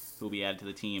judge who will be added to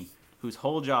the team, whose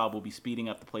whole job will be speeding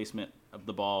up the placement of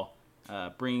the ball,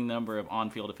 bringing the number of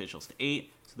on-field officials to 8.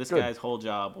 So this guy's whole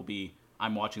job will be,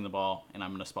 I'm watching the ball, and I'm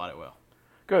going to spot it well.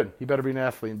 Good. He better be an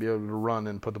athlete and be able to run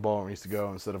and put the ball where it needs to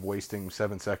go instead of wasting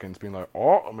 7 seconds being like,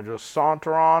 oh, let me just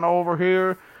saunter on over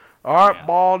here. All right,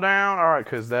 ball down. All right,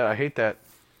 because I hate that.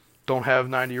 Don't have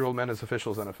 90-year-old men as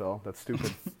officials, NFL. That's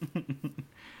stupid.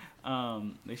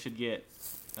 They should get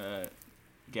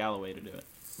Galloway to do it.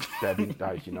 That'd be,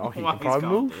 he While can he's probably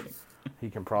move. commentating. He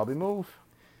can probably move.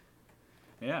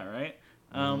 Yeah, right?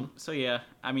 So, yeah,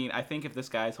 I mean, I think if this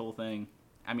guy's whole thing,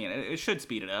 I mean, it should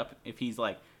speed it up if he's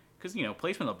like, because, you know,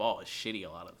 placement of the ball is shitty a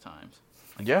lot of the times.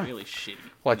 Like, yeah. Really shitty.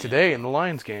 Like today in the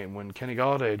Lions game when Kenny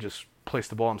Golladay just placed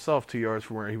the ball himself 2 yards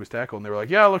from where he was tackled, and they were like,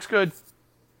 yeah, it looks good.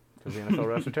 Because the NFL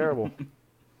refs are terrible.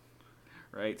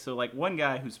 Right? So, like, one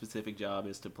guy whose specific job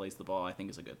is to place the ball, I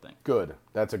think is a good thing. Good.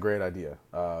 That's a great idea.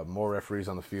 More referees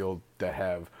on the field that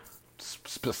have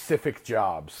specific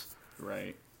jobs.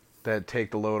 Right. That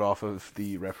take the load off of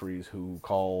the referees who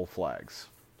call flags.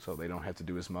 So they don't have to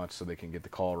do as much so they can get the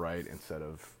call right instead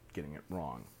of getting it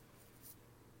wrong.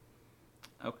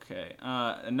 Okay.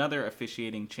 Another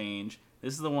officiating change.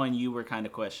 This is the one you were kind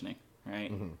of questioning,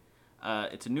 right?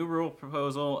 It's a new rule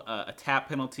proposal, a tap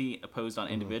penalty imposed on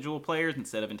individual players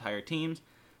instead of entire teams.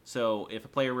 So if a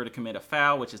player were to commit a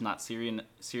foul, which is not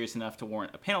serious enough to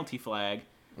warrant a penalty flag,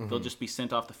 they'll just be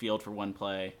sent off the field for one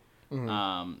play.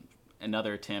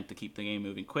 Another attempt to keep the game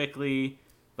moving quickly,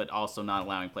 but also not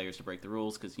allowing players to break the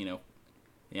rules because, you know,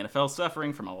 the NFL's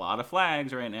suffering from a lot of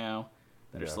flags right now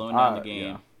that are slowing down the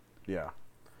game. Yeah.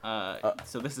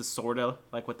 So this is sort of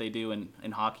like what they do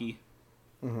in hockey,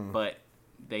 but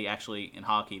they actually, in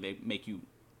hockey, they make you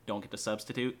don't get to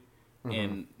substitute.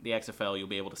 In the XFL, you'll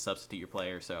be able to substitute your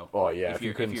player. So if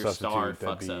you couldn't your substitute, star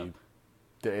that'd fucks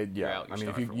up, yeah. I mean,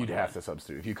 star for you'd one have play. to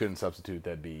substitute. If you couldn't substitute,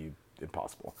 that'd be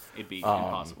impossible. It'd be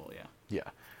impossible, yeah. Yeah.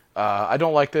 I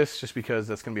don't like this just because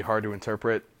that's going to be hard to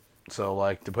interpret. So,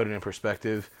 like, to put it in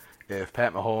perspective, if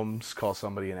Pat Mahomes calls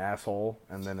somebody an asshole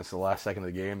and then it's the last second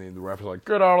of the game and the ref is like,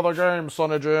 get out of the game,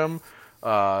 son of Jim,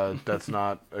 that's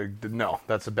not, no,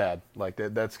 that's a bad. Like,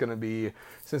 that's going to be,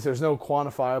 since there's no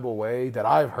quantifiable way that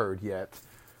I've heard yet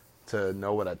to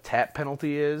know what a tap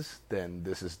penalty is, then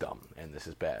this is dumb and this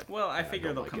is bad. Well, I and figure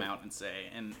don't they'll like come it. out and say,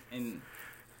 and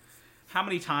how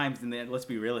many times let's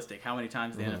be realistic, how many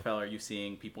times in the NFL are you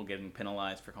seeing people getting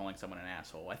penalized for calling someone an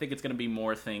asshole? I think it's going to be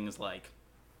more things like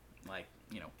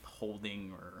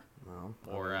holding or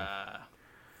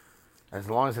as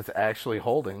long as it's actually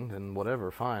holding, then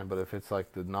whatever, fine. But if it's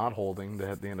like the not holding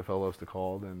that the NFL loves to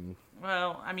call, then...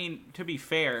 Well, I mean, to be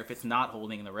fair, if it's not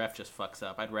holding and the ref just fucks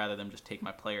up, I'd rather them just take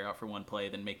my player out for one play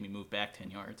than make me move back 10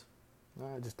 yards.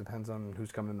 It just depends on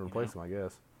who's coming in to replace them, I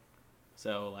guess.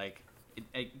 So, like,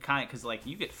 it kind of... Because, like,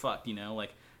 you get fucked, you know?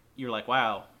 Like, you're like,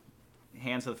 wow,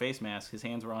 hands to the face mask. His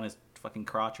hands were on his fucking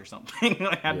crotch or something.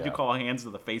 Like, how did you call hands to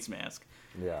the face mask?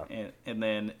 Yeah. And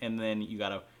then you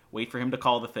gotta wait for him to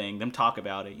call the thing, them talk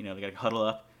about it, you know, they gotta huddle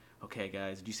up. Okay,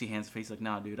 guys, did you see hands to face? Like,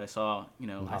 nah, dude, I saw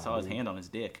his hand on his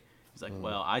dick. He's like,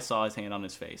 well, I saw his hand on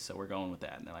his face, so we're going with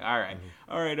that. And they're like, all right,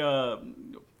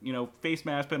 face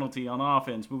mask penalty on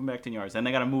offense, move him back 10 yards. Then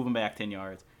they gotta move him back 10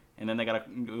 yards, and then they gotta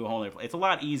do a whole other play. It's a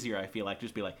lot easier, I feel like,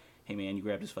 just be like, hey man, you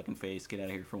grabbed his fucking face, get out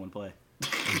of here for one play.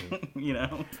 You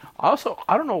know. Also,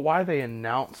 I don't know why they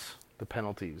announce the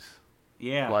penalties.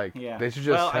 Yeah, they should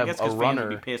just have I guess a fans runner.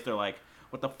 would be pissed. They're like,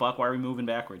 what the fuck? Why are we moving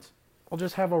backwards? Well,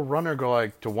 just have a runner go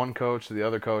like to one coach to the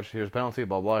other coach. Here's a penalty,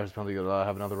 blah blah. Here's a penalty.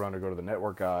 Have another runner go to the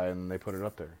network guy, and they put it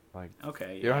up there. Like,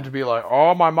 okay, you don't have to be like,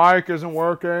 oh, my mic isn't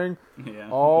working. Yeah.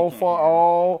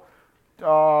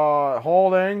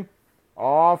 Holding,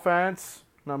 offense,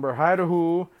 number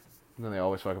who, and then they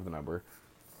always fuck up the number.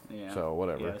 Yeah. So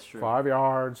whatever. Yeah, that's true. 5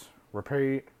 yards,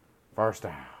 repeat, first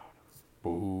down.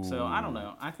 Boo. So I don't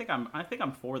know. I think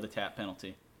I'm for the tap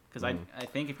penalty because I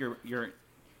think if your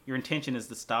intention is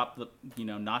to stop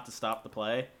not to stop the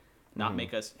play, not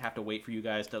make us have to wait for you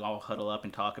guys to all huddle up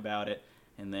and talk about it,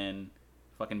 and then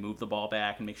fucking move the ball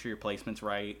back and make sure your placement's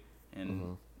right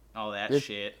and all that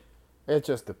shit. It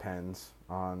just depends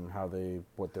on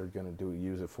what they're gonna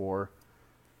use it for.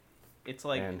 It's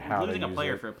like losing a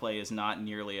player for a play is not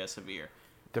nearly as severe.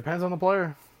 Depends on the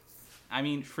player. I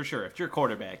mean, for sure, if you're a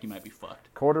quarterback, you might be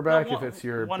fucked. Quarterback, if it's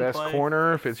your best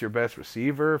corner, if it's your best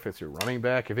receiver, if it's your running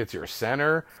back, if it's your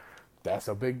center, that's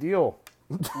a big deal.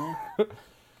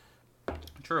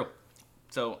 True.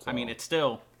 So, I mean, it's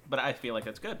still, but I feel like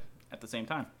that's good at the same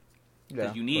time.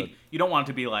 Because you don't want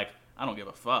it to be like, I don't give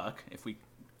a fuck. If we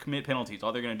commit penalties,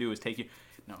 all they're going to do is take you.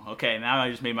 No, okay, now I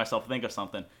just made myself think of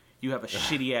something. You have a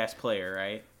shitty-ass player,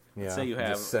 right? Yeah. Say you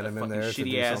have send a him in fucking there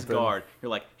shitty-ass guard. You're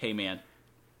like, hey, man.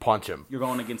 Punch him. You're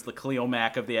going against the Cleo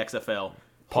Mack of the XFL.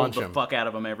 Punch Hold him. the fuck out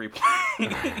of him every play.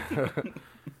 They're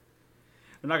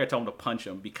not going to tell him to punch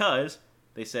him because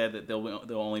they said that they'll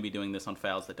only be doing this on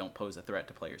fouls that don't pose a threat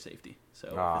to player safety. So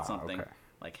if it's something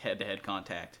like head-to-head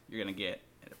contact, you're going to get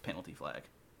a penalty flag.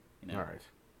 You know? All right.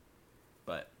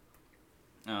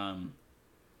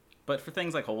 But for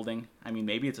things like holding, I mean,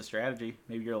 maybe it's a strategy.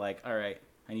 Maybe you're like, all right,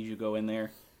 I need you to go in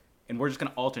there, and we're just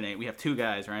going to alternate. We have two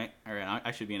guys, right? All right,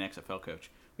 I should be an XFL coach.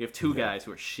 We have two guys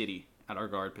who are shitty at our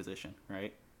guard position,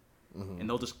 right? And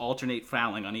they'll just alternate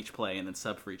fouling on each play and then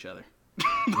sub for each other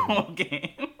the whole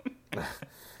game.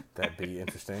 That'd be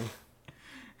interesting.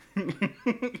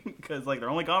 Because, like, they're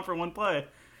only gone for one play.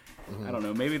 I don't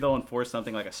know. Maybe they'll enforce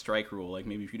something like a strike rule. Like,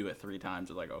 maybe if you do it 3 times,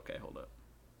 it's like, okay, hold up.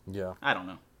 Yeah. I don't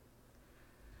know.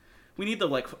 We need the,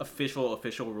 like, official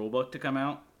rule book to come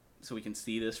out so we can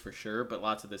see this for sure, but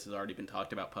lots of this has already been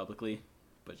talked about publicly,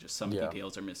 but just some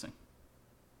details are missing.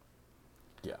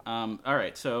 Yeah. All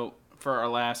right, so for our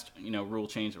last, rule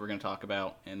change that we're going to talk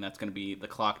about, and that's going to be the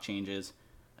clock changes.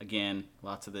 Again,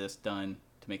 lots of this done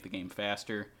to make the game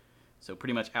faster. So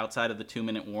pretty much outside of the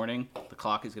 2-minute warning, the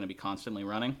clock is going to be constantly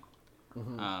running.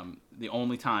 The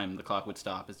only time the clock would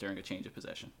stop is during a change of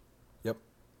possession. Yep.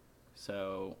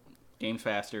 So, game's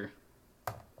faster.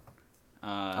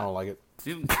 I don't like it.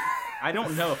 Dude, I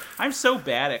don't know. I'm so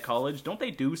bad at college. Don't they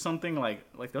do something like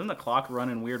doesn't the clock run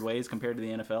in weird ways compared to the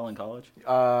NFL in college?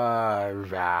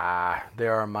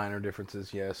 There are minor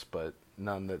differences, yes, but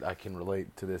none that I can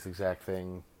relate to this exact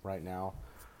thing right now.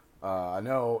 I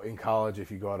know in college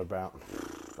if you go out of bounds,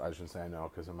 I shouldn't say I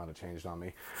know because it might have changed on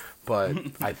me, but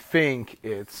I think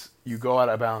it's you go out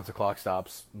of bounds, the clock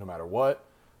stops no matter what,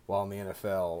 while in the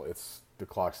NFL, the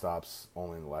clock stops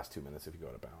only in the last 2 minutes if you go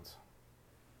out of bounds.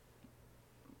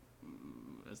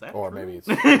 Is that or true? maybe it's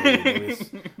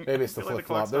the flip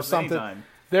flop.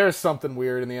 There's something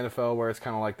weird in the NFL where it's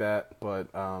kind of like that, but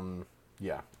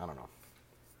yeah, I don't know.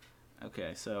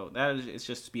 Okay, so it's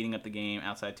just speeding up the game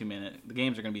outside 2 minutes. The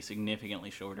games are going to be significantly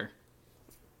shorter,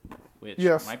 which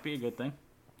might be a good thing.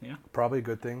 Yeah, probably a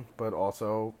good thing, but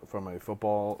also from a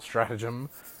football stratagem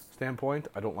standpoint,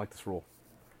 I don't like this rule.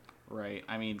 Right.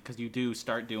 I mean, because you do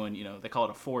start doing, they call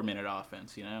it a 4-minute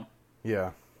offense.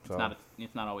 Yeah. So.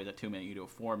 It's not always a 2-minute. You do a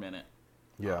 4-minute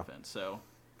offense. So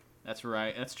That's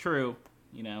right. That's true.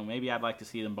 You know, maybe I'd like to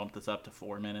see them bump this up to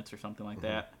 4 minutes or something like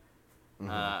that.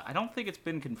 I don't think it's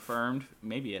been confirmed.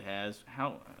 Maybe it has.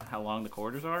 How long the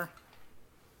quarters are?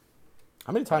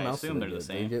 How many timeouts assume do they're they the get?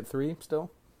 same. Do they get 3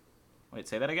 still? Wait,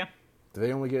 say that again? Do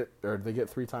they only get, or do they get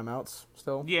 3 timeouts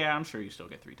still? Yeah, I'm sure you still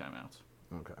get 3 timeouts.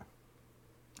 Okay.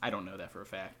 I don't know that for a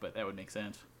fact, but that would make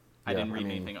sense. I didn't read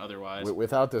anything otherwise.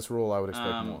 Without this rule, I would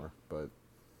expect more, but...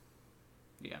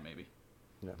 Yeah, maybe.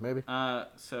 Yeah, maybe.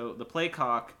 So the play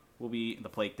clock will be...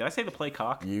 Did I say the play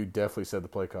cock? You definitely said the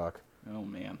play cock. Oh,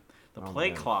 man. The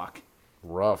play clock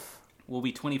Rough. will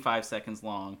be 25 seconds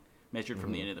long, measured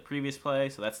from the end of the previous play,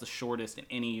 so that's the shortest in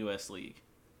any U.S. league.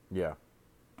 Yeah.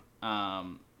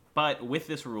 But with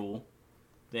this rule,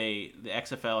 the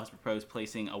XFL has proposed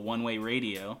placing a one-way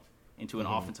radio into an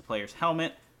offensive player's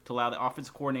helmet to allow the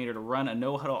offensive coordinator to run a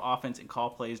no-huddle offense and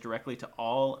call plays directly to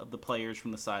all of the players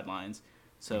from the sidelines,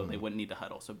 so they wouldn't need to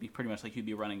huddle. So it'd be pretty much like you'd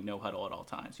be running no huddle at all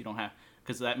times. You don't have,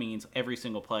 because that means every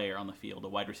single player on the field, the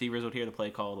wide receivers would hear the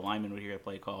play call, the linemen would hear the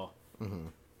play call.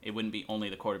 It wouldn't be only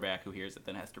the quarterback who hears it,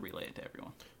 then has to relay it to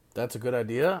everyone. That's a good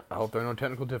idea. I hope there are no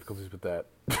technical difficulties with that.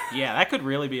 Yeah, that could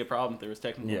really be a problem if there was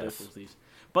technical Yes. difficulties.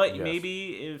 But Yes.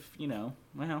 maybe if, no,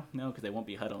 because they won't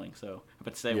be huddling. So if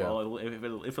it's say, Yeah. well,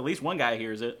 if at least one guy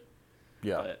hears it,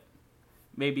 Yeah. but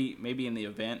maybe in the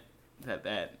event that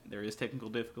there is technical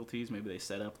difficulties, maybe they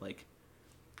set up like,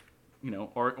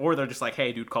 or they're just like,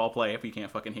 hey, dude, call play if you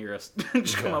can't fucking hear us.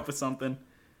 Just come up with something.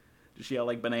 Just yell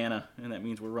like banana, and that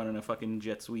means we're running a fucking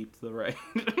jet sweep to the right.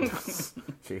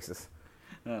 Jesus.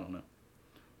 I don't know.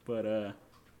 But, I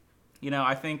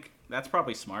think that's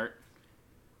probably smart.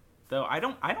 Though I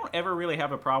don't ever really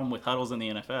have a problem with huddles in the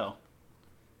NFL.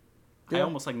 I Yeah.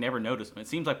 almost never notice them. It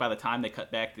seems like by the time they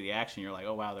cut back to the action, you're like,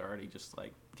 oh wow, they're already just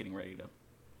getting ready to,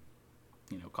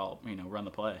 run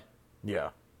the play. Yeah.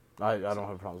 I don't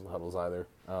have problems with huddles either.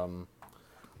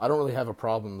 I don't really have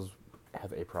problems.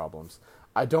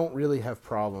 I don't really have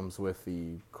problems with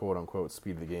the quote-unquote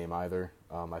speed of the game either.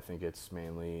 I think it's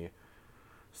mainly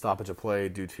stoppage of play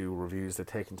due to reviews that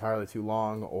take entirely too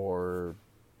long or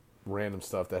random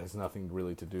stuff that has nothing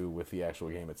really to do with the actual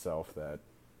game itself that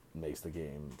makes the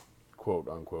game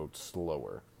quote-unquote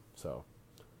slower. So,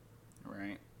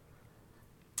 Right.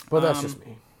 but that's just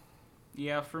me.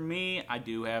 Yeah, for me, I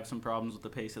do have some problems with the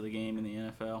pace of the game in the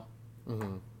NFL.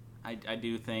 Mm-hmm. I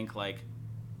do think,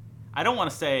 I don't want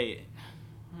to say...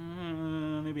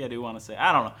 maybe I do want to say...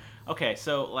 I don't know. Okay,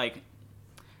 so,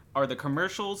 are the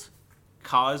commercials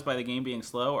caused by the game being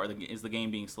slow, or is the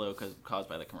game being slow caused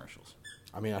by the commercials?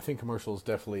 I mean, I think commercials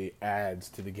definitely adds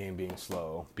to the game being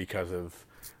slow because of,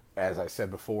 as I said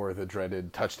before, the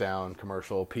dreaded touchdown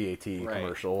commercial, PAT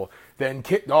commercial, then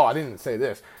kick. Oh, I didn't say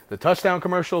this. The touchdown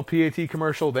commercial, PAT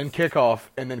commercial, then kickoff,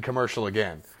 and then commercial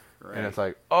again. Right. And it's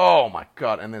like, oh my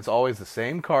god! And it's always the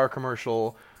same car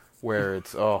commercial where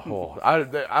it's I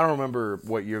don't remember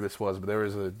what year this was, but there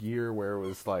was a year where it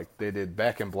was they did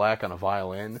Back in Black on a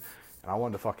violin. And I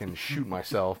wanted to fucking shoot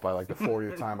myself by the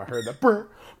 40th time I heard that. I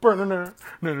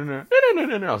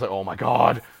was like, oh my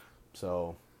god.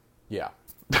 So, yeah.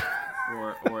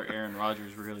 or Aaron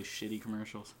Rodgers' really shitty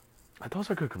commercials.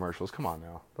 Those are good commercials. Come on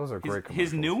now. Those are great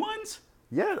commercials. His new ones?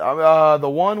 Yeah.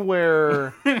 The one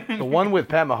where... the one with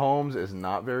Pat Mahomes is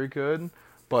not very good.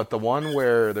 But the one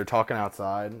where they're talking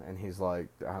outside and he's like,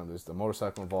 there's the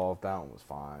motorcycle involved. That one was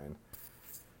fine.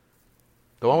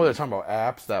 The one where they're talking about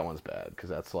apps, that one's bad,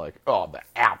 because that's the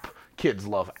app. Kids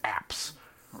love apps.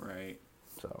 Right.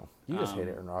 So, you just hate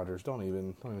Aaron Rodgers. Don't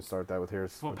even start that with here.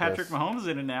 Well, Patrick Mahomes is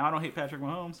in it now. I don't hate Patrick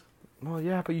Mahomes. Well,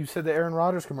 yeah, but you said the Aaron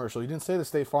Rodgers commercial. You didn't say the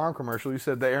State Farm commercial. You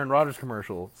said the Aaron Rodgers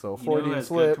commercial. So, Freudian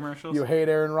slip, you hate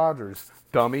Aaron Rodgers.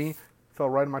 Dummy. Fell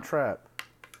right in my trap.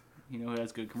 You know who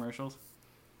has good commercials?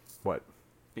 What?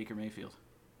 Baker Mayfield.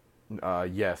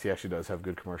 Yes, he actually does have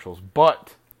good commercials,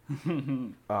 but...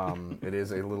 it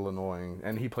is a little annoying,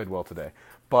 and he played well today,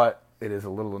 but it is a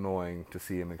little annoying to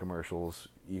see him in commercials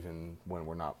even when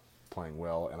we're not playing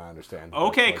well, and I understand.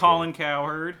 Okay, Colin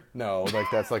Cowherd. No,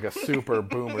 that's a super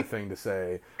boomer thing to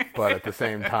say, but at the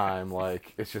same time,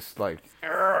 it's just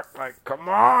come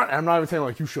on. And I'm not even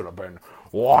saying you should have been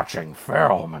watching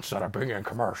film instead of being in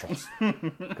commercials,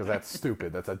 because that's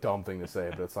stupid. That's a dumb thing to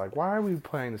say, but it's why are we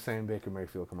playing the same Baker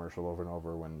Mayfield commercial over and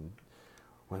over when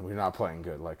we're not playing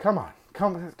good? Come on.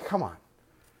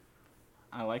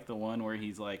 I like the one where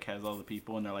he's has all the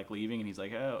people and they're leaving and he's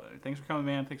like, oh, thanks for coming,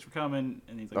 man, thanks for coming.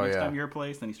 And he's like, next time your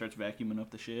place. Then he starts vacuuming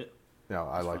up the shit. Yeah,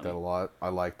 I like that a lot. I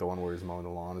like the one where he's mowing the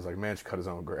lawn. He's like, man should cut his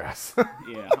own grass.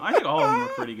 Yeah, I think all of them are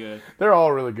pretty good. They're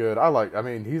all really good.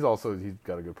 He's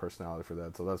got a good personality for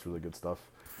that, so that's really good stuff.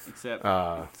 Except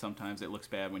sometimes it looks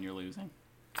bad when you're losing.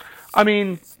 I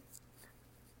mean,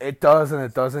 It does and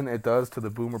it doesn't. It does to the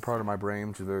boomer part of my brain,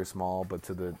 which is very small, but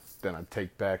then I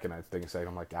take back and I think a second,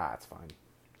 I'm like, it's fine.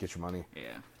 Get your money.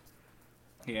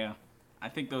 Yeah. I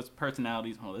think those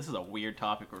personalities, this is a weird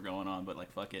topic we're going on, but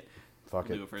like, fuck it. Fuck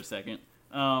we'll it. do it for a second.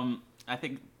 I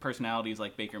think personalities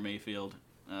like Baker Mayfield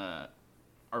are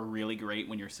really great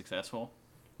when you're successful,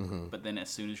 but then as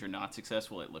soon as you're not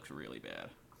successful, it looks really bad.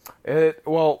 It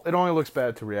only looks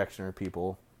bad to reactionary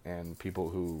people and people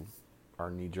who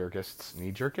are knee-jerkists.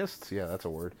 Knee-jerkists? Yeah, that's a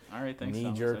word. All right, thanks.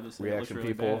 Knee-jerk reaction really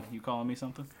people. Bad. You calling me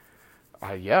something?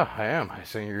 Yeah, I am. I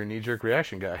say you're a knee-jerk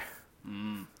reaction guy.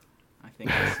 I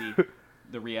think I see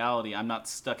the reality. I'm not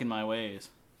stuck in my ways.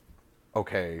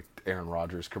 Okay, Aaron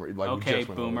Rodgers. Okay,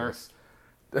 boomer.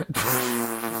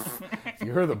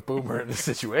 You're the boomer in this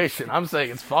situation. I'm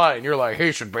saying it's fine. You're like,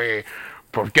 he should be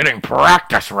getting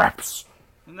practice reps.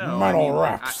 No, mental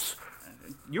reps.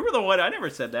 You were the one. I never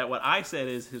said that. What I said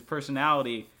is his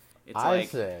personality. It's I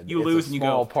said you it's lose a and you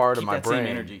small go. part keep of my that brain. Same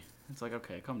energy. It's like,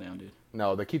 okay, calm down, dude.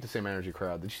 No, they keep the same energy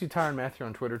crowd. Did you see Tyrann Mathieu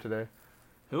on Twitter today?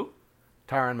 Who?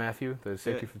 Tyrann Mathieu, the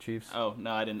safety for the Chiefs. Oh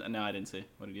no, I didn't. No, I didn't see.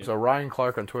 What did you? So Ryan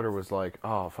Clark on Twitter was like,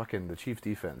 "Oh, fucking the Chiefs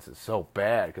defense is so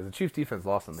bad because the Chiefs defense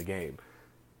lost in the game,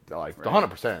 like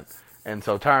 100%." And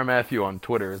so Tyrann Mathieu on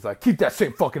Twitter is like, "Keep that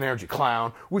same fucking energy,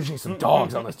 clown. We just need some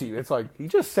dogs on this team." It's like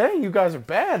he's just saying you guys are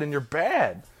bad and you're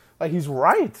bad. Like he's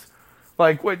right.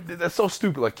 Like what? That's so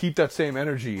stupid. Like keep that same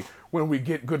energy when we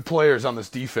get good players on this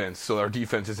defense, so our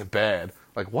defense isn't bad.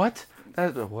 Like what?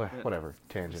 Whatever.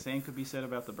 Tangent. The same could be said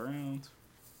about the Browns.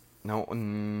 No,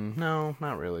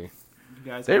 not really. You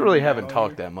guys they really haven't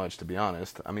talked that much, to be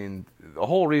honest. I mean, the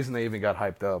whole reason they even got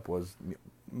hyped up was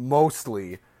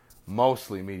mostly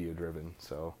media driven.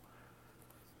 So,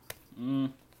 I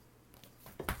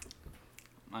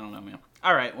don't know, man.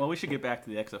 All right, well, we should get back to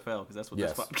the XFL because that's what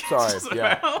this podcast is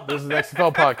about. This is the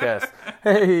XFL podcast.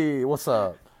 Hey, what's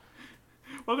up?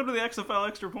 Welcome to the XFL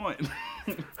Extra Point.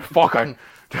 Fucking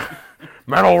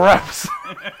mental reps.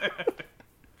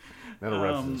 Mental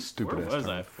reps is stupid. Where was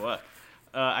I? Fuck.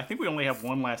 I think we only have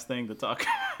one last thing to talk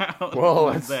about. Well,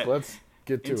 let's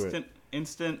get to it.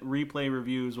 Instant replay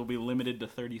reviews will be limited to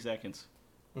 30 seconds.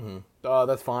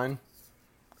 That's fine.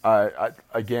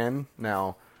 Again,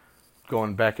 now not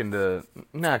going back into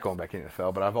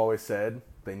NFL, but I've always said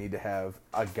they need to have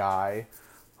a guy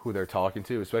who they're talking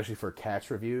to, especially for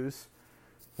catch reviews,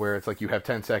 where it's like you have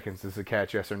 10 seconds. This is a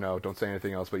catch, yes or no. Don't say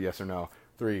anything else but yes or no.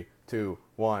 3, 2,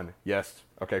 1, yes.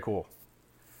 Okay, cool.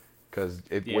 Because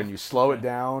when you slow it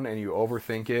down and you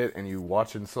overthink it and you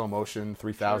watch it in slow motion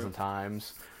 3,000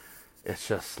 times, it's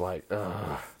just like,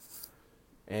 ugh.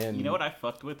 And you know what I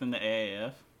fucked with in the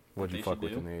AAF? What'd you fuck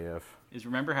with in the AAF? Is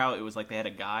remember how it was like they had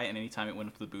a guy and anytime it went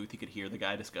up to the booth, you could hear the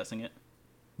guy discussing it?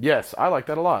 Yes, I like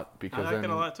that a lot. Because I like that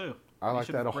a lot, too. I like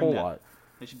that a whole lot.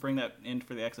 They should bring that in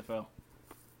for the XFL.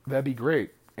 That'd be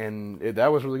great. And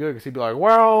that was really good because he'd be like,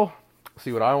 well,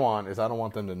 see, what I want is I don't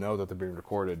want them to know that they're being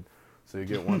recorded. So you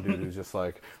get one dude who's just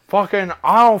like, fucking,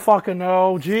 I don't fucking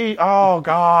know. Gee, oh,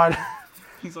 God.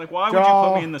 He's like, why would you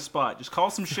put me in the spot? Just call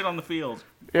some shit on the field.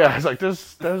 Yeah, it's like,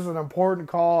 this is an important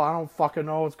call. I don't fucking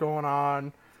know what's going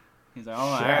on. He's like,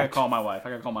 I gotta call my wife.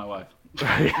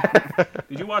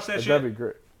 Did you watch that shit? That'd be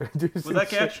great. Was that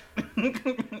catch?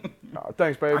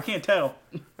 Thanks, babe. I can't tell.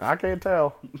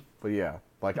 But yeah,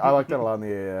 like I like that a lot in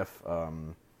the AF.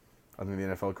 I think the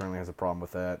NFL currently has a problem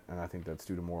with that, and I think that's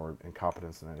due to more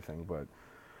incompetence than anything. But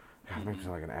it makes me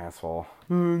sound like an asshole.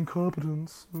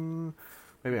 Incompetence.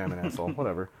 Maybe I'm an asshole.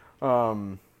 Whatever.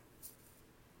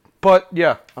 But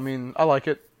yeah, I mean, I like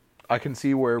it. I can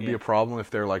see where it'd be a problem if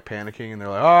they're like panicking and they're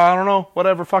like, oh, I don't know,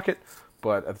 whatever, fuck it.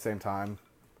 But at the same time,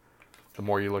 the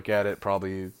more you look at it,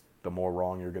 probably the more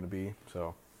wrong you're going to be.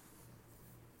 So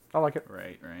I like it.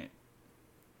 Right.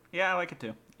 Yeah, I like it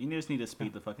too. You just need to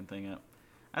speed the fucking thing up.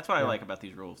 That's what I like about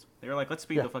these rules. They were like, let's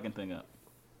speed the fucking thing up.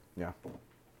 Yeah.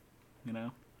 You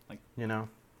know? Like,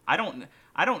 I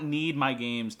don't need my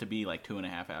games to be like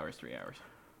 2.5 hours, 3 hours.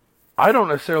 I don't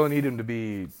necessarily need them to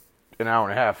be an hour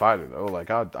and a half either, though. Like,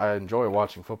 I enjoy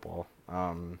watching football.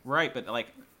 Right, but like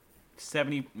I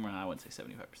wouldn't say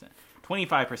 75%.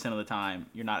 25% of the time,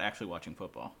 you're not actually watching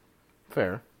football.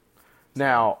 Fair.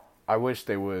 Now, I wish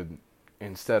they would,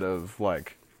 instead of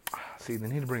like, they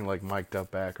need to bring like mic'd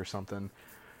up back or something,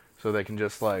 so they can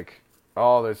just like,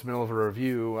 oh, there's middle of a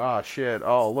review. Ah, shit.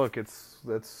 Oh, look, it's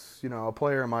a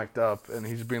player mic'd up, and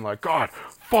he's just being like, God,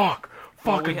 fuck.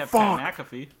 We have Pat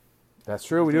McAfee. That's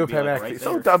true. We do have Pat McAfee. Right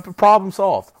so problem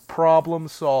solved.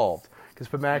 Because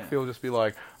Pat McAfee will just be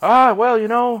like, yeah.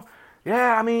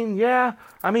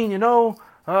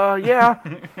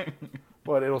 Well,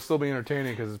 But it'll still be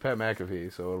entertaining because it's Pat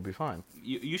McAfee, so it'll be fine.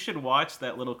 You should watch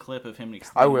that little clip of him I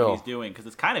explaining will. what he's doing because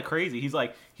it's kind of crazy. He's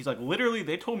like literally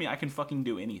they told me I can fucking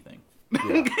do anything.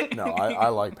 Yeah. No, I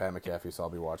like Pat McAfee, so I'll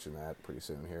be watching that pretty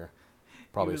soon here.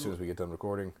 Probably as soon as we get done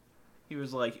recording. He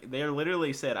was like, they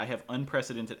literally said, I have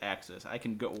unprecedented access. I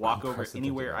can go walk over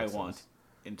anywhere I want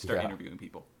and start interviewing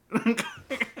people.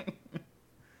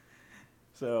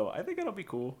 So I think it'll be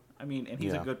cool. I mean, and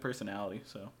he's a good personality,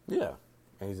 so. Yeah.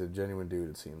 And he's a genuine dude,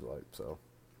 it seems like, so.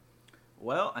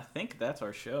 Well, I think that's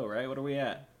our show, right? What are we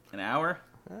at? An hour?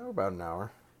 Yeah, about an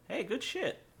hour. Hey, good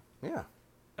shit. Yeah.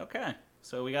 Okay.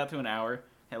 So we got to an hour.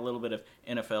 Had a little bit of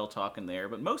NFL talk in there,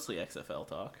 but mostly XFL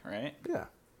talk, right? Yeah.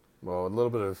 Well, a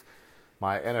little bit of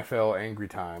my NFL angry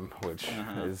time, which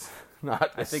is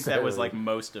not I think that was like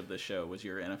most of the show was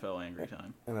your NFL angry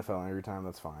time. NFL angry time,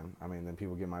 that's fine. I mean, then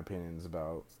people get my opinions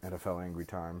about NFL angry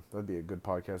time. That'd be a good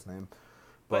podcast name.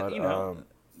 But you know,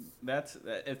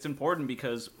 it's important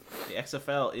because the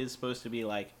XFL is supposed to be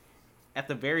like, at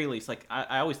the very least, like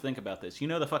I always think about this. You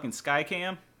know the fucking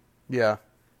Skycam? Yeah.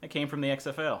 That came from the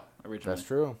XFL originally. That's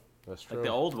true. That's true. Like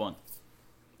the old one.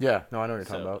 Yeah. No, I know what you're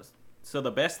talking about. So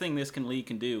the best thing this league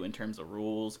can do in terms of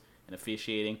rules and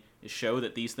officiating is show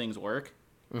that these things work,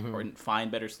 or find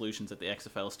better solutions that the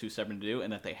XFL is too stubborn to do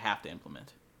and that they have to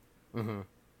implement. Mm-hmm.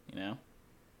 You know?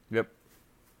 Yep.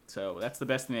 So that's the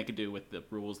best thing they could do with the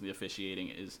rules and the officiating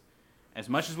is, as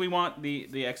much as we want the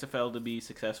XFL to be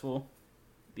successful,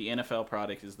 the NFL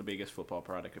product is the biggest football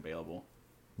product available.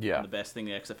 Yeah. And the best thing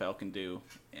the XFL can do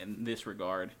in this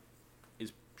regard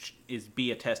is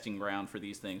be a testing ground for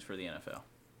these things for the NFL.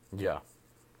 Yeah.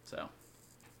 So,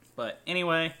 but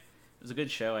anyway, it was a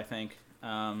good show, I think.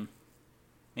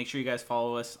 Make sure you guys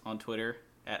follow us on Twitter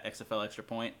at XFL Extra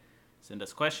Point. Send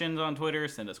us questions on Twitter.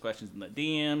 Send us questions in the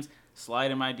DMs. Slide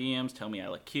in my DMs. Tell me I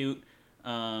look cute. They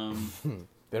don't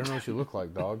know what you look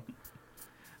like, dog.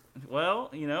 Well,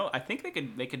 you know, I think they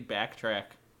could backtrack,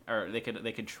 or they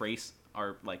could trace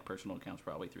our like personal accounts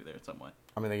probably through there somewhat.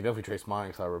 I mean, they can definitely trace mine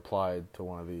because I replied to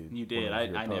one of the. You did.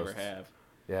 I never have.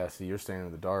 Yeah. See, you're staying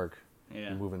in the dark.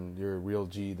 Yeah. You're a real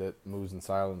G that moves in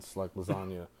silence like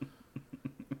lasagna.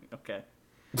 Okay.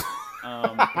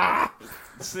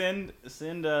 Send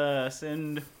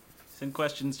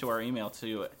questions to our email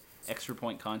to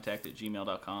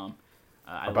extrapointcontact@gmail.com.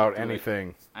 About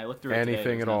anything. I looked through it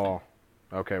anything today, at all.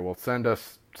 Okay, well, send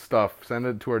us stuff. Send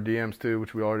it to our DMs too,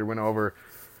 which we already went over.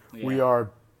 Yeah.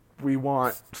 We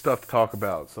want stuff to talk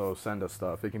about, so send us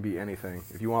stuff. It can be anything.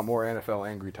 If you want more NFL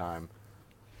angry time,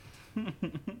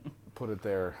 put it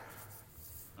there.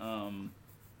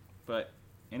 But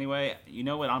anyway, you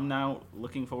know what I'm now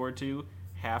looking forward to?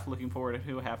 Half looking forward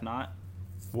to, half not?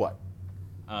 What?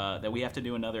 That we have to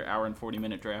do another hour and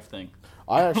 40-minute draft thing.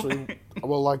 I actually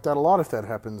will like that a lot if that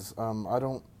happens. I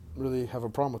don't really have a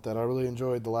problem with that. I really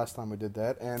enjoyed the last time we did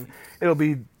that, and it'll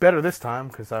be better this time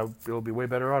because it'll be way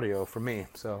better audio for me.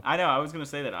 So I know. I was gonna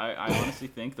say that. I honestly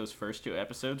think those first two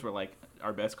episodes were like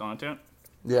our best content.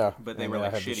 Yeah, but they and were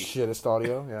like I had shitty. The shittest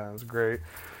audio. Yeah, it was great.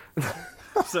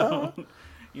 So,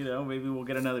 you know, maybe we'll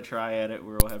get another try at it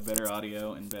where we'll have better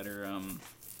audio and better,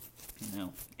 you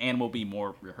know, and we'll be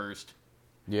more rehearsed.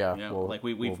 Yeah, you know, like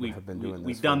we've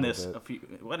we've done this a few.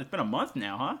 What? It's been a month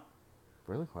now, huh?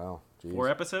 Really? Wow. Jeez. 4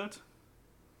 episodes.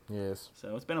 Yes.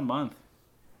 So it's been a month,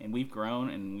 and we've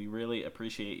grown, and we really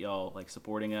appreciate y'all like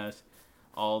supporting us.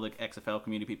 All the XFL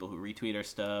community people who retweet our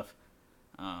stuff.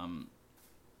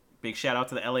 Big shout out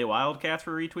to the LA Wildcats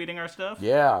for retweeting our stuff.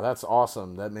 Yeah, that's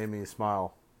awesome. That made me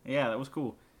smile. Yeah, that was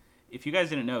cool. If you guys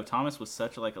didn't know, Thomas was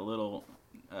such like a little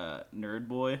nerd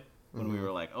boy when we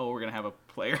were like, "Oh, we're gonna have a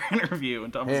player interview,"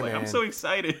 and Tom was like, "I'm so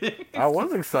excited." I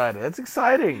was excited. That's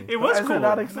exciting. It was cool.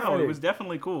 Not exciting? No, it was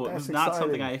definitely cool. That's it was not exciting.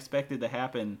 something I expected to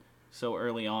happen so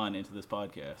early on into this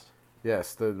podcast.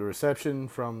 Yes, the reception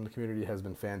from the community has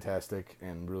been fantastic,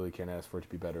 and really can't ask for it to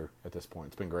be better at this point.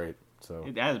 It's been great. So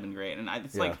it has been great, and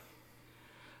it's like,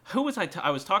 who was I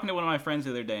was talking to one of my friends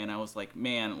the other day, and I was like,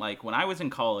 man, like when I was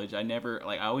in college, I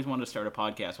always wanted to start a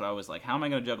podcast, but I was like, how am I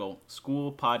going to juggle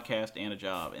school, podcast, and a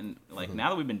job? And like now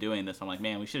that we've been doing this, I'm like,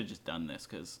 man, we should have just done this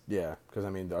because I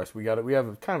mean, we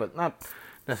have kind of not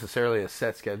necessarily a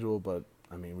set schedule, but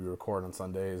I mean, we record on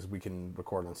Sundays. We can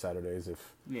record on Saturdays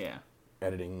if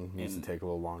editing needs to take a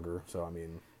little longer. So I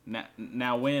mean,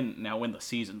 now when the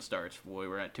season starts, boy,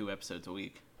 we're at 2 episodes a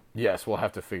week. Yes, we'll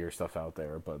have to figure stuff out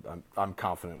there, but I'm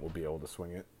confident we'll be able to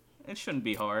swing it. It shouldn't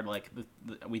be hard. Like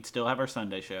we'd still have our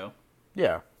Sunday show.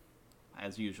 Yeah.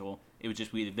 As usual. It would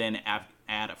just we'd then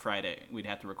add a Friday. We'd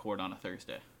have to record on a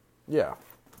Thursday. Yeah.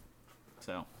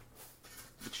 So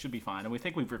it should be fine. And we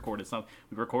think we've recorded some.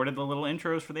 We recorded the little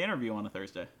intros for the interview on a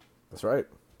Thursday. That's right.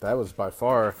 That was by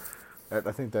far,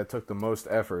 I think that took the most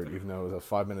effort, even though it was a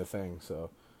 5-minute thing. So.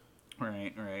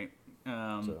 Right.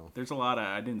 There's a lot of,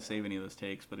 I didn't save any of those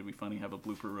takes, but it'd be funny to have a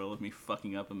blooper reel of me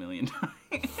fucking up a million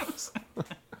times.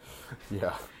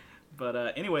 Yeah.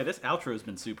 But anyway, this outro has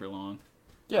been super long.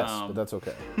 Yes, but that's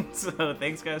okay. So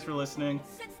thanks guys for listening.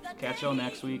 Catch y'all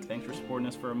next week. Thanks for supporting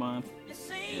us for a month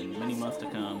and many months to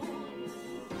come.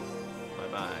 Bye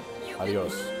bye.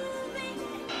 Adios.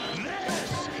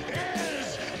 This